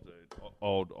dodgy old dude,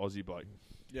 old Aussie bloke.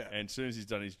 Yeah. And as soon as he's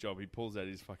done his job, he pulls out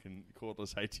his fucking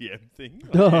cordless ATM thing.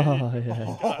 Oh,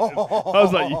 yeah. I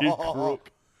was like, you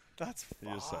crook. That's He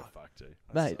was so fucked. fucked, dude.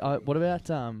 Mate, what about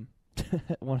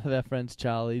one of our friends,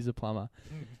 Charlie? He's a plumber,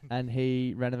 and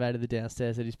he renovated the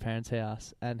downstairs at his parents'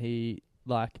 house, and he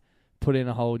like put in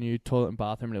a whole new toilet and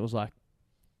bathroom, and it was like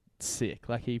sick.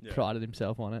 Like he Yeah. prided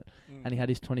himself on it, Mm. and he had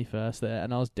his 21st there,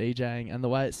 and I was DJing, and the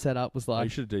way it's set up was Oh, you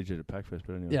like, should have DJ'd at Packfest,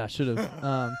 but anyway. yeah, I should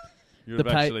have. You The would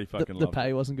have pay, actually fucking the loved pay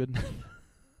it. wasn't good enough.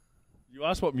 You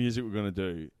asked what music we're going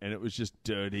to do, and it was just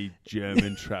dirty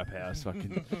German trap house.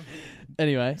 Fucking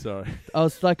Anyway, sorry. I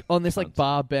was like on this like Cunts.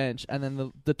 bar bench, and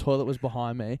then the toilet was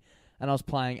behind me, and I was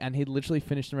playing, and he'd literally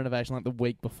finished the renovation like the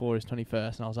week before his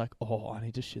 21st, and I was like, oh, I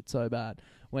need to shit so bad.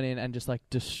 Went in and just like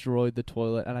destroyed the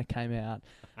toilet, and I came out,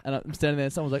 and I'm standing there,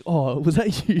 and someone's like, oh, was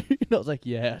that you? And I was like,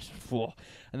 yeah.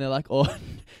 And they're like, oh,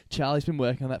 Charlie's been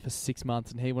working on that for 6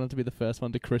 months, and he wanted to be the first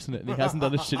one to christen it, and he hasn't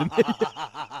done a shit in there yet.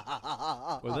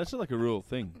 Well, that's like a real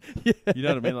thing. Yeah. You know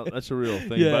what I mean? Like, that's a real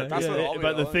thing. Yeah, but That's what I'll be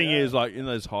but the on, thing yeah. is, like in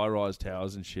those high-rise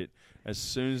towers and shit, as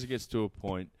soon as it gets to a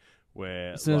point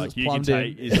where As soon as like it's you can plumbed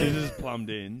take, in. as soon as it's plumbed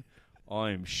in,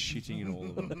 I am shitting in all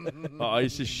of them. Like, I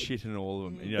used to shit in all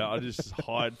of them. And, I just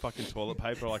hide fucking toilet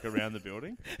paper like around the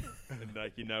building, and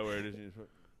like you know where it is.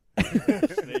 And you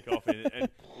just sneak off in it and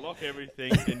lock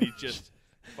everything, and you just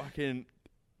fucking.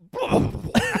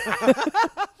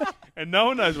 And no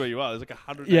one knows where you are. There's like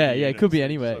 100. Yeah, it could be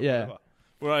anywhere, yeah.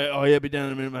 Right. Oh yeah, be down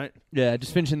in a minute, mate. Yeah,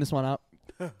 just finishing this one up.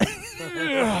 Fuck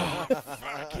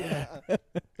yeah.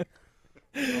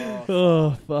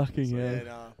 Oh, fucking So, hell.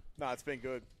 yeah, no, it's been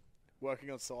good.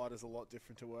 Working on site is a lot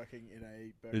different to working in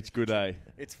a burger It's good, kitchen.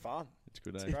 eh? It's fun. It's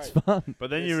good, eh? Great. It's fun. But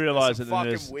then There's- you realise there's that some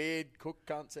then fucking there's. weird cook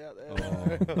cunts out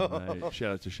there. Oh, mate.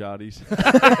 Shout out to Shardies.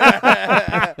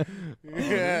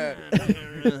 Yeah.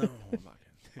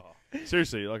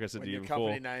 Seriously, like I said When to you your before.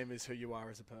 company name is who you are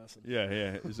as a person. Yeah.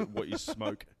 Is it what you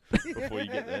smoke before you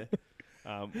get there?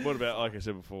 What about, like I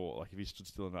said before, like if you stood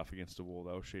still enough against a wall,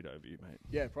 they'll shoot over you, mate.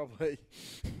 Yeah, probably.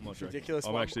 I'm not joking. Ridiculous.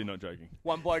 I'm One- actually not joking.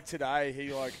 One bloke today, he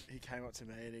came up to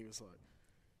me and he was like,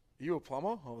 "Are you a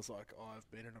plumber?" I was like, "I've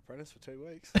been an apprentice for 2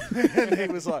 weeks." And he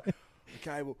was like,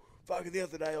 "Okay, well, fucking the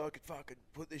other day I could fucking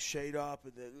put this sheet up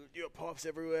and you got pipes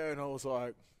everywhere." And I was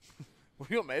like, "What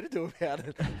do you want me to do about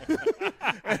it?"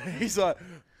 And he's like,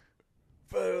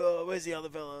 "Where's the other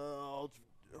fella?"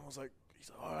 I was like, he's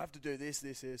like, "I have to do this. I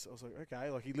was like, "Okay."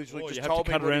 Like he literally Oh, just you have told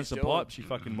to me cut what around he's some doing. pipes, you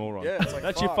fucking moron. Yeah, it's like,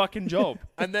 that's your fuck. fucking job.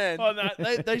 And then Oh, no,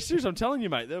 they seriously, I'm telling you,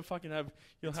 mate. They'll fucking have.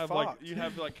 You'll It's have fucked. you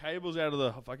have like cables out of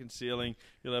the fucking ceiling.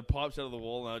 You'll have pipes out of the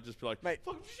wall, and I'll just be like, Mate.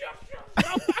 fucking shove,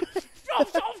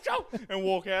 and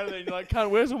walk out of there. And you're like, "Cunt,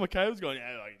 where's all my cables going?"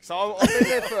 Yeah, like, so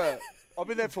I've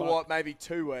been there for what, maybe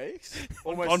 2 weeks,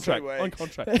 almost contract, 2 weeks. on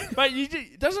contract. Mate,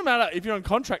 it doesn't matter if you're on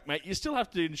contract, mate. You still have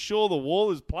to ensure the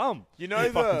wall is plumb. You know You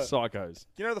fucking the psychos.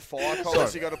 fire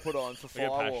collars you got to put on for I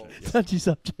get firewalls. passionate. Yeah. Touchy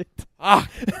subject.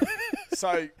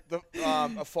 So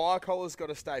a fire collar's got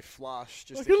to stay flush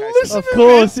just in Fucking case. listen Of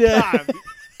course, yeah. Time.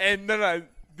 And no,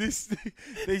 these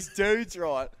dudes,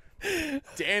 right?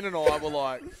 Dan and I were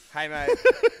like, "Hey mate,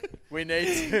 we need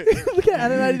to Look how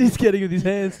animated he's getting with his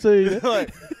hands too.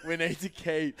 like, we need to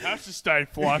keep." Has to stay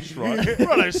flush, right?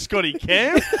 Righto, Scotty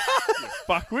Cam. You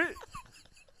fuckwit.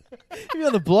 He'll be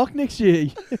on the block next year.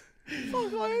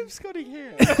 Fuck, I am Scotty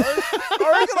Ham. I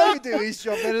reckon I can do his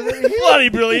job better than him. Bloody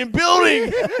brilliant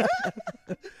building.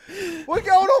 We're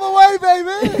going all the way,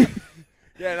 baby.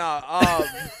 Yeah, no.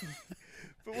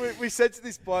 But we said to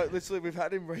this bloke, literally, we've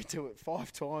had him redo it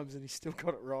 5 times and he's still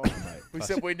got it wrong. We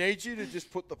said, we need you to just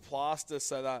put the plaster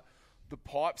so that the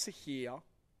pipes are here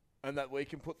and that we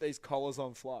can put these collars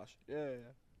on flush. Yeah.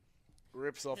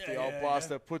 Rips off the old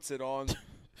plaster, puts it on.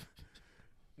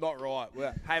 Not right.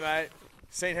 We're, "Hey, mate,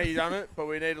 seen how you done it, but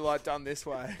we need it done this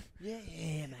way." Yeah,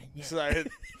 mate. Yeah. So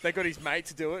they got his mate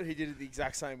to do it. He did it the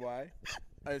exact same way.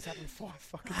 And it's happened 5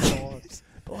 fucking times.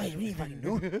 Boy, you really fucking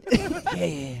know.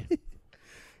 Yeah.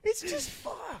 It's just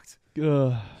fucked.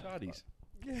 Ugh. Shardies.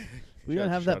 We don't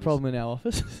have that Shutters. problem in our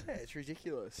office. Yeah, it's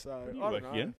ridiculous. So You I work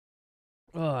don't know. again?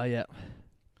 Oh, yeah.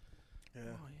 Yeah.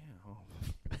 Oh, yeah. Oh.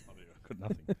 I've got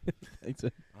nothing. Thanks,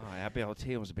 man. Oh, our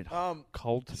BLT was a bit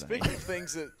Cold today. Speaking of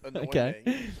things that annoy Okay.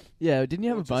 me, Yeah, didn't you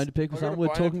have Well, a bone just- to pick or I got a something? We were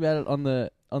bone to talking about it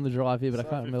on the drive here, but I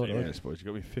can't remember what it 15 was. minutes, boys. You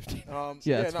got me 15. so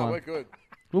Yeah, that's fine. we're good.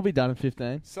 We'll be done in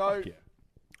 15. So Yeah.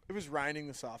 it was raining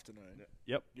this afternoon.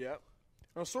 Yep. Yep.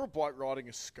 And I saw a bloke riding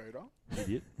a scooter.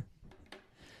 Idiot.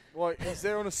 Like, he's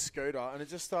there on a scooter and it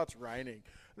just starts raining. And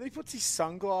then he puts his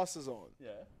sunglasses on.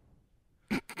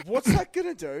 Yeah. What's that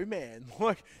going to do, man?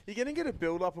 Like, you're going to get a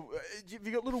build-up of... Have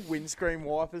you got little windscreen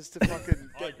wipers to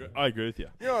fucking get... I agree with you.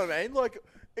 You know what I mean? Like,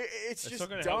 it's It's just not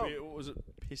going to dumb. help you. Was it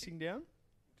pissing down?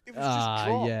 It was just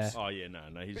drops. yeah. Oh, yeah, no.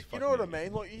 He's But fucking you know what I idiot.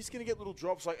 mean? Like, you're just going to get little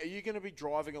drops. Like, are you going to be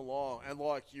driving along and,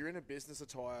 like, you're in a business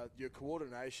attire, your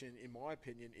coordination, in my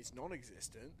opinion, is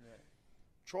non-existent. Yeah.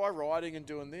 Try riding and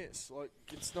doing this. Like,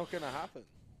 it's not going to happen.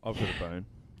 I've got a bone.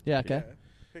 Yeah, okay. Yeah.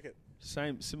 Pick it.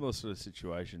 Similar sort of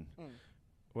situation.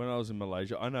 When I was in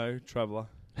Malaysia, I know, traveller.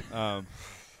 No,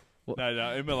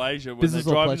 in Malaysia, when Business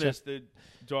they're or driving pleasure? this, they're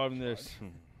driving this.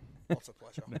 Lots of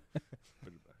pleasure.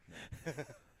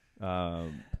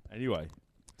 Anyway,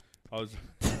 I was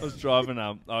driving.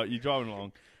 You're driving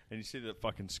along, and you see the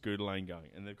fucking scooter lane going,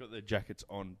 and they've got their jackets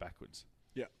on backwards.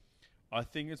 Yeah. I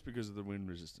think it's because of the wind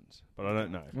resistance, but I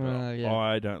don't know. But Yeah.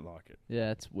 I don't like it.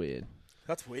 Yeah, it's weird.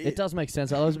 That's weird. It does make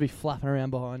sense. Otherwise, it'd be flapping around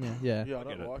behind you. Yeah. Yeah, I I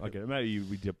get don't it. like I it. get it. Maybe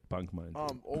we debunk mine.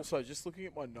 Also, just looking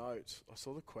at my notes, I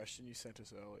saw the question you sent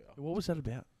us earlier. What was that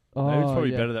about? Oh, Maybe it's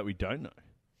probably yeah. better that we don't know.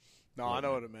 No, I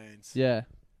know what it means. Yeah.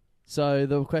 So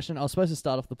the question, I was supposed to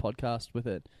start off the podcast with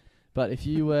it, but if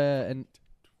you were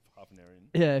Half an hour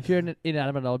in. if you're an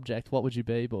inanimate object, what would you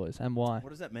be, boys, and why? What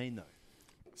does that mean, though?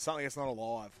 Something that's not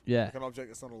alive. Yeah. Like an object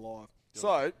that's not alive.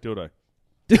 So, Dildo.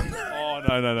 Oh,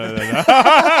 no. Never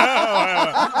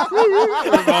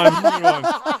mind.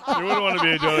 You wouldn't want to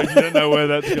be a dildo. You don't know where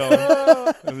that's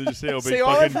going. And then you see it'll be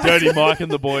fucking Dirty Mike and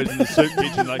the boys in the soup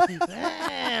kitchen like,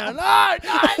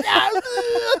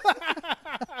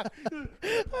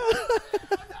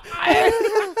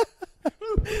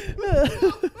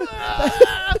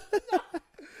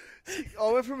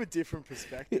 I went from a different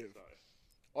perspective,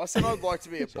 though. I said I'd like to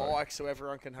be a bike so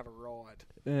everyone can have a ride.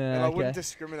 Yeah, And I okay. wouldn't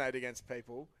discriminate against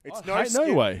people. It's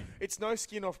no way. It's no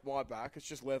skin off my back. It's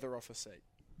just leather off a seat.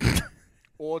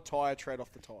 Or tyre tread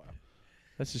off the tyre.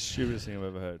 That's the stupidest thing I've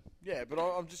ever heard. Yeah, but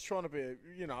I'm just trying to be,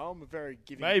 I'm a very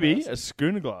giving Maybe person. a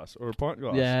schooner glass or a pint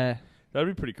glass. Yeah,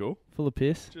 That'd be pretty cool. full of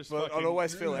piss. Just But fucking- I'd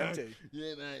always feel empty.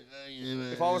 Yeah, mate. Yeah,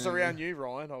 mate. If I was around you,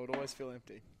 Ryan, I would always feel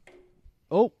empty.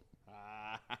 Oh,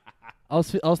 I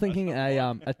was thinking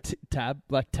a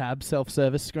tab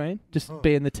self-service screen. Just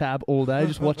be in the tab all day,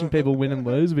 just watching people win and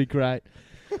lose would be great.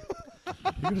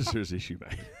 You've got a serious issue,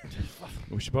 mate.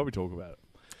 We should probably talk about it.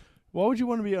 Why would you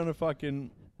want to be on a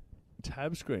fucking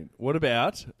tab screen? What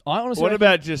about What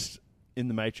about just in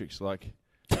the Matrix, like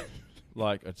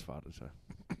it's farted.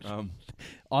 So,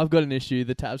 I've got an issue.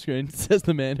 The tab screen says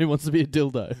the man who wants to be a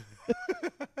dildo.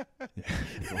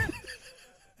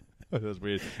 that was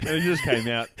weird. And it just came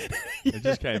out. It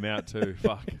just came out too.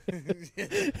 Fuck.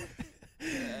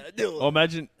 Oh,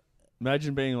 imagine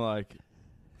being like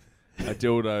a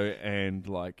dildo and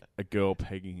like a girl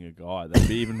pegging a guy. That'd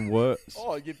be even worse.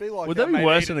 Oh, you'd be like Would that be mate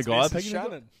worse than a Eden's guy Mrs. pegging a guy?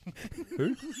 Shannon.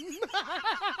 Who?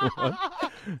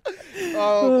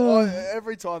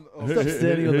 Every time. Stop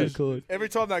standing on that who's- cord. Every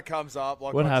time that comes up,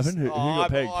 like What I just- happened? Who got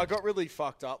pegged? I got really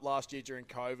fucked up last year during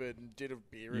COVID and did a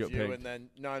beer You got review, pegged? and then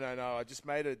no, I just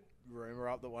made a rumor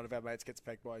up that one of our mates gets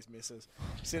pegged by his missus.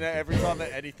 So now every time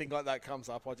that anything like that comes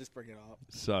up, I just bring it up.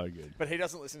 So good. But he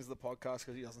doesn't listen to the podcast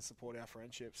because he doesn't support our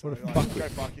friendship. So What a like, go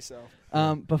fuck yourself.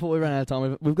 Before we run out of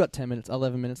time, we've got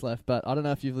 11 minutes left, but I don't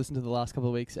know if you've listened to the last couple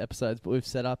of weeks' episodes, but we've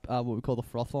set up what we call the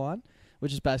froth line,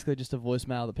 which is basically just a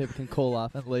voicemail that people can call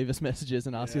up and leave us messages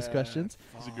and ask us questions.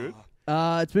 Is it good?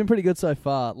 It's been pretty good so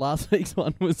far. Last week's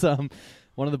one was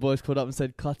one of the boys called up and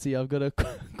said, "Clutzy, I've got a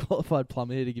qualified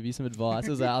plumber here to give you some advice." It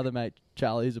was our other mate,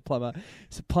 Charlie, who's a plumber. He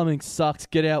said, "Plumbing sucks.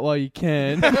 Get out while you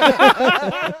can."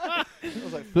 I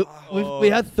was like, But we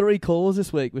had 3 calls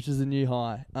this week, which is a new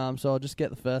high. So I'll just get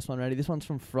the first one ready. This one's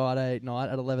from Friday night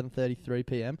at 11:33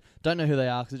 p.m. Don't know who they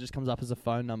are because it just comes up as a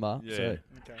phone number. Yeah. So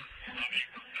okay.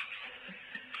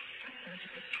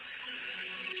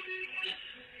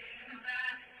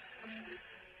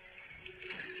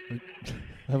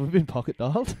 have we been pocket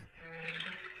dialed?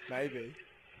 Maybe.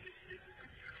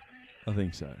 I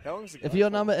think so. How long is it? If your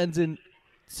number ends in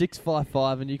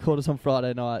 655 and you called us on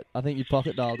Friday night, I think you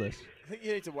pocket dialed us. I think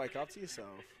you need to wake up to yourself.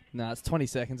 No, it's 20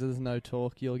 seconds. There's no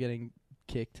talk. You're getting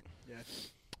kicked.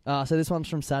 Yeah. So this one's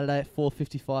from Saturday at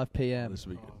 4:55 p.m. This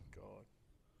week. Oh god.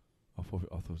 I thought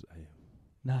it was AM.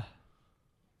 Nah.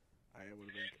 Hey, it would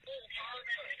have been.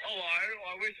 Hello,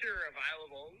 I wish you were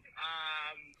available.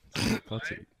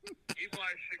 Clutzy. You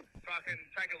guys should fucking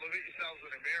take a look at yourselves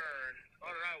in a mirror and, I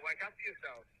don't know, wake up to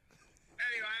yourselves.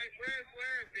 Anyway,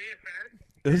 we're at BFS.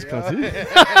 This Clutzy.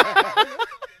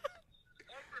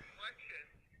 On reflection,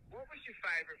 what was your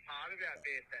favourite part about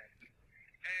BFS?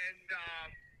 And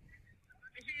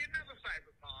if you didn't have a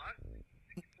favourite part,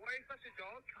 why are you such a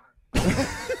dog cunt?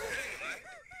 Anyway,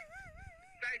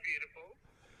 stay beautiful.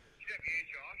 Except you,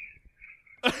 Josh.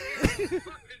 It's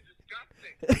fucking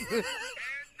disgusting. And,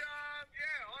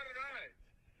 yeah, I don't know.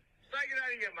 Say good day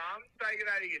to your mum. Say good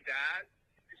day to your dad.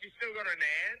 If you still got a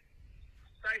nan,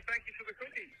 say thank you for the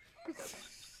cookies.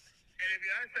 And if you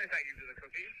don't say thank you for the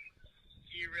cookies,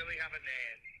 you really have a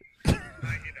nan. No,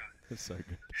 you don't. That's so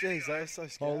good. Jeez, that was so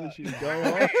scary. Holy shit, go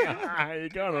on. You're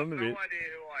going on a No bit. idea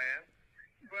who I am.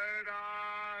 But,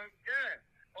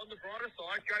 yeah, on the brighter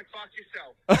side, go fuck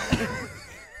yourself.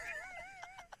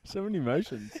 So many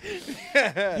emotions.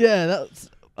 Yeah, that's.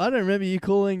 I don't remember you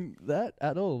calling that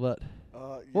at all. But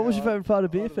what was your favourite part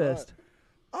of I Beer don't know. Fest?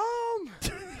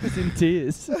 It's in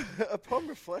tears. Upon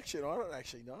reflection, I don't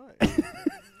actually know.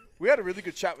 We had a really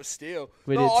good chat with Steele.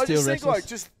 We no, did. I Steele just think Restless. like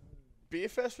just Beer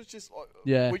Fest was just like,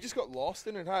 Yeah. we just got lost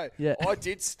in it. Hey, Yeah. I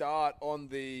did start on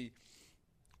the.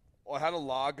 I had a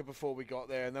lager before we got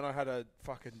there, and then I had a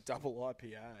fucking double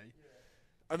IPA,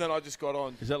 and then I just got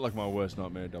on. Is that like my worst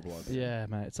nightmare? Double IPA. Yeah,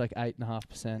 mate. It's like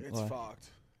 8.5%. It's fucked.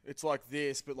 It's like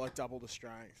this, but like double the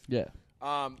strength. Yeah.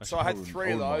 So I had wouldn't-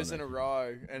 3 of I wouldn't those in mind a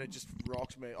row, and it just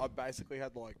rocked me. I basically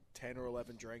had like 10 or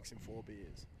 11 drinks in 4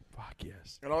 beers, Fuck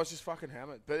yes. and I was just fucking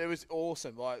hammered. But it was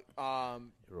awesome. Like,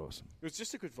 You're awesome. it was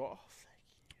just a good vibe.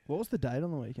 What was the date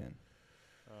on the weekend?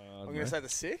 I'm gonna say the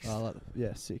 6th. Oh, like,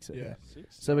 yeah, 6. Okay. Yeah.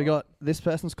 So we got this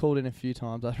person's called in a few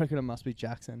times. I reckon it must be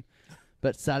Jackson.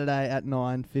 But Saturday at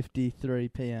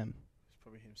 9:53 p.m. It's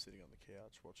probably him sitting on the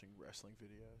couch watching wrestling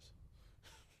videos.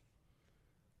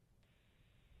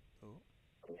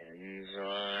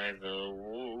 Kenzai the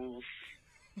wolf.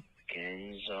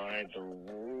 Kenzai the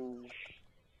wolf.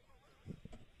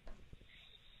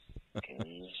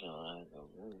 Kenzai the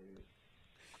wolf.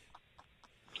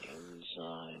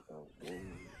 Kenzai the wolf.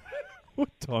 What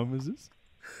time is this?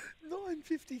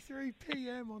 9:53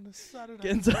 p.m. on a Saturday.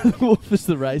 Genzo the Wolf is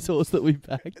the racehorse that we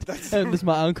backed. That's And it's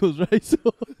my uncle's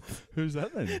racehorse. Who's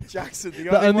that then? Jackson, the The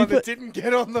only only one that didn't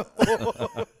get on the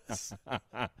horse.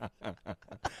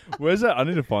 Where's that? I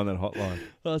need to find that hotline.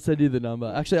 I'll send you the number.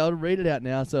 Actually, I'll read it out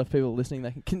now so if people are listening,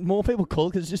 they can more people call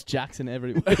because it's just Jackson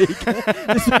every week.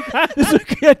 this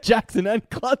week we had Jackson and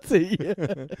Clutzy.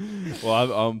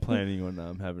 Well, I'm planning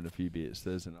on having a few beers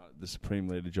Thursday night. The Supreme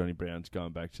Leader Johnny Brown's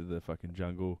going back to the fucking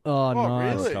jungle Oh,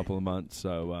 nice. for really? a couple of months.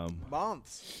 So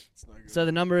Months. It's no good. So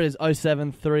the number is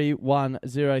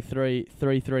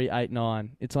 0731033389.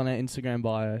 It's on our Instagram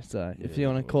bio. So if you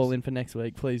Yeah, want to call in for next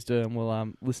week, please do, and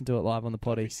we'll listen to it live on the Don't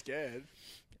potty. be scared.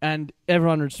 And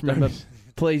everyone just remember,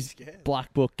 please Scared.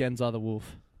 black book Genzo the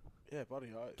Wolf. Yeah, buddy.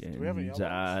 Do we have any other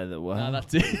ones? Genza the Wolf. No,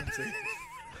 that's it.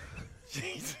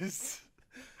 Jesus.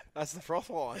 That's the froth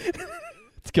one.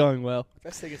 It's going well.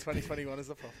 Best thing of 2021 is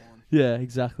the froth one. Yeah,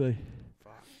 exactly.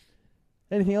 Fuck.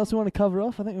 Anything else we want to cover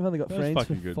off? I think we've only got That was friends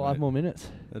for fucking good, 5 mate. more minutes.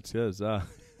 That's yours. Get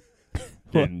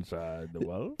inside the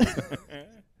Wolf.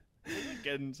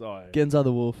 Get inside. Genzo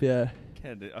the Wolf, yeah.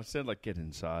 I sound like get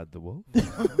inside the wolf.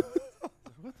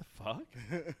 What the fuck?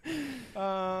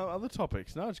 Other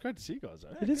topics? No, it's great to see you guys.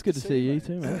 It is good to see you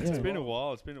too, mate. It's Yeah. been a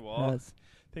while. It's been a while. Yes.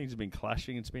 Things have been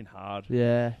clashing. It's been hard.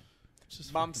 Yeah. It's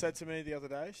just Mum fucking- said to me the other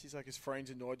day, she's like, "Is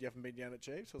Friends annoyed you haven't been down at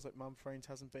Jeeps?" I was like, "Mum, Friends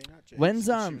hasn't been at Jeeps." When's,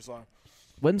 And she um, was like,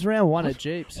 When's round 1 at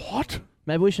Jeeps? What?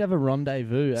 Maybe we should have a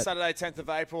rendezvous. At Saturday, 10th of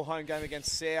April, home game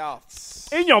against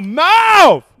Souths. In your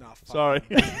mouth! Nah, fuck. Sorry.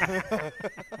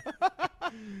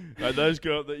 Those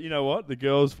girls, you know what? The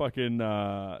girls fucking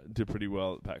did pretty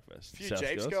well at Packfest. A few South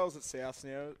Jeeps girls at Souths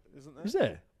now, isn't there? Is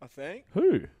there? I think.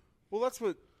 Who? Well, that's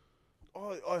what.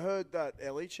 I heard that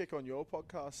Ellie chick on your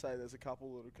podcast say there's a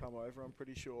couple that have come over. I'm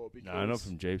pretty sure because No, not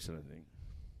from Jeeps, I don't think.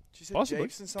 she said Possibly.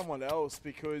 Jeeps and someone else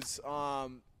because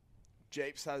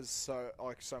Jeeps has so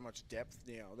much depth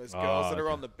now. There's girls that are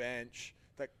okay. on the bench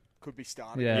that could be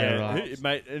starting. Yeah, Yeah, right.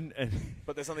 mate, and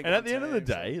But there's only and one at the end of the team,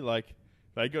 so- day, like,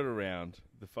 they got around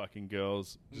the fucking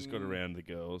girls, just got around the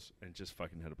girls, and just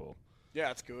fucking had a ball. Yeah,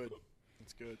 it's good.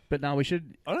 It's good. But no, we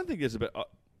should. I don't think there's a bit.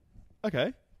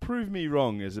 Okay, prove me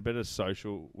wrong. There's a better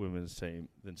social women's team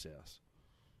than South.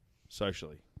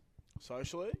 Socially,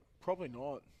 Socially, probably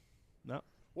not. no,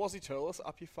 Wazzy Turles,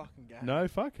 up your fucking game. no,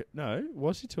 fuck it, no.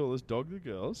 Wassy Toolers dogged the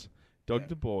girls, dogged Yeah.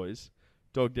 the boys,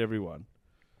 dogged everyone.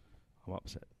 I'm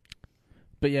upset.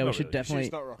 But yeah, we Not should really. definitely.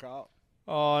 She's not rock up.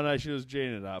 Oh no, she was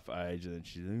geeing it up for age, and then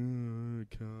she's I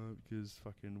can't because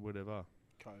fucking whatever.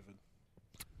 COVID.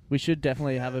 We should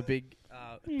definitely have a big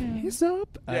piss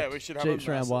up. Yeah, at we should have Jeeps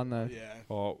a round massive- 1 though. Yeah.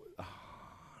 Oh, 100%.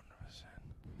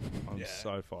 I'm Yeah.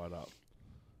 so fired up.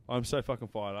 I'm so fucking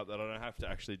fired up that I don't have to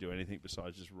actually do anything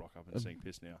besides just rock up and sing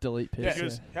piss now. Delete Yeah, piss.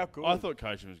 Because- Yeah. how good. I thought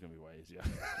coaching was going to be way easier.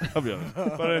 I'll be honest.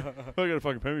 But I got a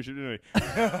fucking premiership, didn't we?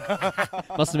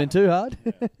 Must have been too hard.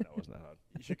 That wasn't that hard.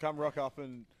 You should come rock up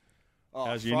and. Oh,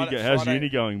 How's Friday- uni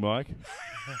going, Mike?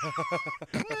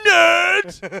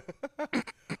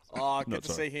 Oh, I get Not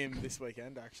to sorry. see him this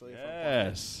weekend, actually. if I'm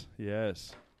Yes, yes.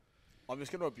 playing. I'm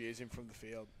just going to abuse him from the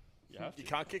field. You have You to.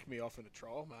 can't kick me off in a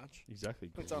trial match. Exactly.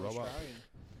 It's Rob up. un-Australian.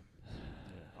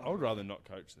 I would rather not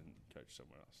coach than coach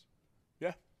somewhere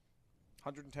else.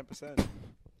 110%.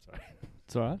 Sorry.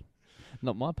 It's all right.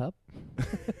 Not my pub.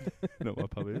 Not my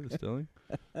pub either, Sterling.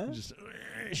 Just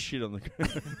shit on the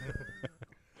ground.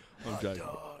 I'm joking.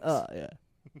 Oh, yeah.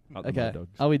 Up the Okay. Mud Dogs.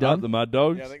 Are we Up done? the Mud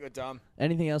Dogs. Yeah, I think we're done.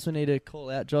 Anything else we need to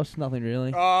call out, Josh? Nothing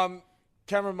really.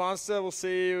 Cameron Munster, we'll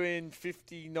see you in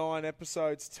 59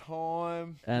 episodes'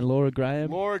 time. And Laura Graham.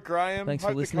 Laura Graham, Thanks for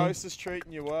hope the listening. coast is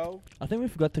treating you well. I think we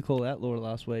forgot to call out Laura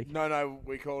last week. No,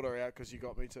 we called her out because you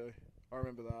got me to. I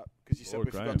remember that because you said Laura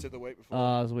we Graham. forgot to the week before.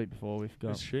 It was a week before. We forgot.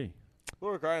 Who's she?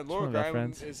 Laura Graham. one Laura of our Graham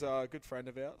friends. is a good friend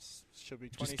of ours. She'll be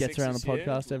 26 Just gets around this the year.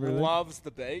 podcast every week. Loves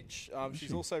the beach. She's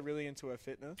she? also really into her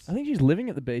fitness. I think she's living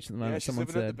at the beach at the moment. Yeah, she's someone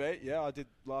living said. at the beach. Yeah, I did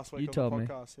last week You on told the me.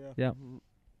 podcast. Yeah.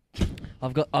 Yeah.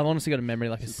 I've honestly got a memory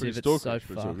like a She's pretty sieve. It's so stalkerish,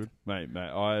 but it's all fucked. good. Mate,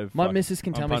 I've... My missus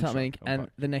can I'm tell me punch something, drunk. I'm and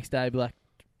punch- the next day be like,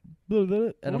 blah, blah, blah,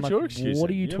 and I'm What's like, your excuse? what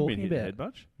are then? you haven't been talking hit in the about? head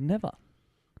much? Never.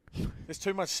 There's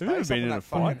too much Have you ever space up been in in a that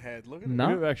fucking fight? head. Look at No. it.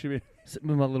 Have you ever actually been...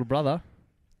 With my little brother.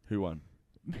 Who won?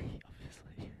 Me,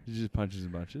 obviously. Did you just punches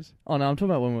and bunches? Oh no, I'm talking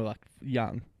about when we were like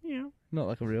young. Yeah. Not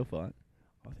like a real fight.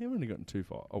 I think I've only gotten two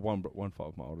fights. One fight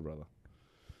with my older brother.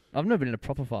 I've never been in a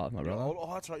proper fight with my Your brother. old-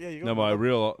 Oh, that's right. Yeah, you got No,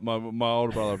 my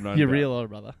older brother I've known Your about. real older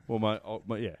brother. Well, my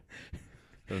yeah.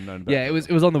 That I've known about. Yeah, it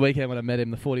was on the weekend when I met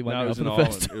him, the 41 No, it year was old in for the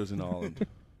Ireland. first It was in Ireland.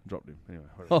 Dropped him. Anyway.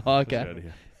 Oh, whatever. Let's okay. get out of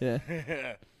here. Yeah.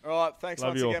 Yeah. All right. Thanks Love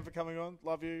once you all. again for coming on.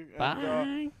 Love you. And,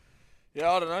 Bye.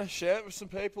 yeah, I don't know. Share it with some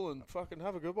people and fucking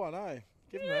have a good one, eh?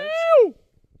 Give them heaps.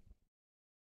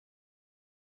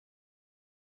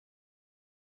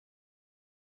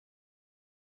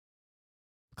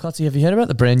 Clutzy, have you heard about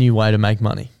the brand new way to make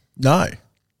money? No.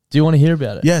 Do you want to hear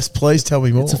about it? Yes, please tell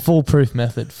me more. It's a foolproof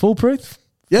method. Foolproof?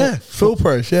 Yeah,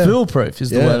 foolproof. Yeah. Foolproof is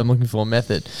the Yeah. word I'm looking for,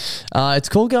 method. It's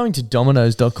called going to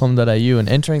dominoes.com.au and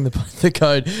entering the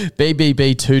code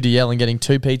BBB2DL and getting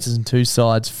 2 pizzas and 2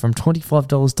 sides from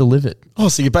 $25 delivered. Oh,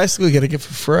 so you're basically getting it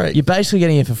for free. You're basically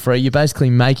getting it for free. You're basically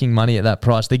making money at that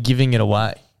price. They're giving it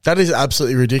away. That is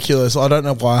absolutely ridiculous. I don't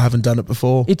know why I haven't done it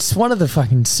before. It's one of the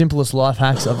fucking simplest life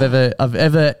hacks I've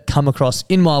ever come across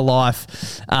in my life.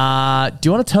 Do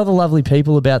you want to tell the lovely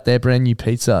people about their brand new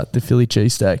pizza, the Philly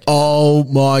cheesesteak? Oh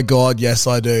my God, yes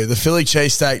I do. The Philly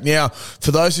cheesesteak. Now, for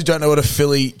those who don't know what a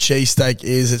Philly cheesesteak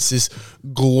is, it's this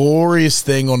glorious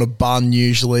thing on a bun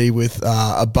usually with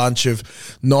a bunch of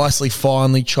nicely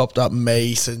finely chopped up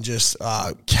meat and just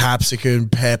capsicum,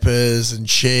 peppers and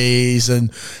cheese.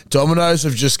 And Domino's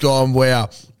have just gone, wow,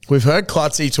 we've heard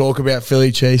Clutzy talk about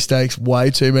Philly cheesesteaks way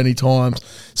too many times.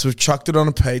 So we've chucked it on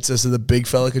a pizza so the big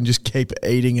fella can just keep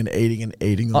eating and eating and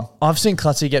eating them. I've seen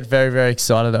Clutzy get very, very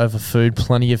excited over food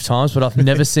plenty of times, but I've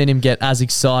never seen him get as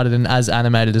excited and as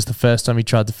animated as the first time he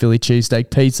tried the Philly cheesesteak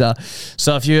pizza.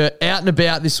 So if you're out and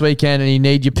about this weekend and you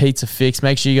need your pizza fix,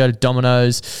 make sure you go to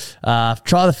Domino's.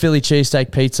 Try the Philly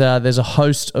cheesesteak pizza. There's a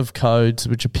host of codes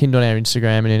which are pinned on our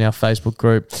Instagram and in our Facebook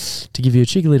group to give you a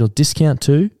cheeky little discount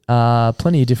too.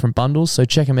 Plenty of different bundles, so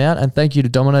check them out. And thank you to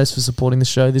Domino's for supporting the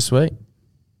show this week.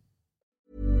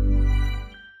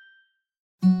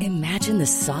 Imagine the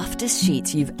softest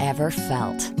sheets you've ever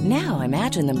felt. Now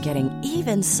imagine them getting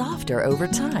even softer over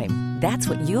time. That's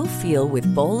what you'll feel with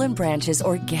Boll & Branch's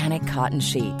organic cotton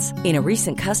sheets. In a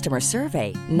recent customer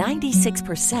survey,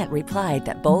 96% replied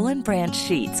that Boll & Branch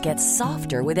sheets get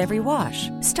softer with every wash.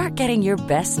 Start getting your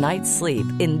best night's sleep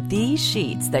in these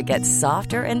sheets that get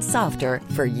softer and softer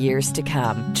for years to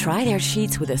come. Try their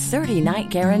sheets with a 30-night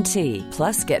guarantee.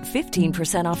 Plus, get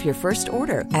 15% off your first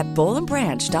order at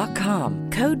bollandbranch.com.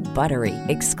 Code BUTTERY.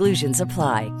 Exclusions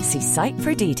apply. See site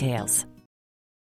for details.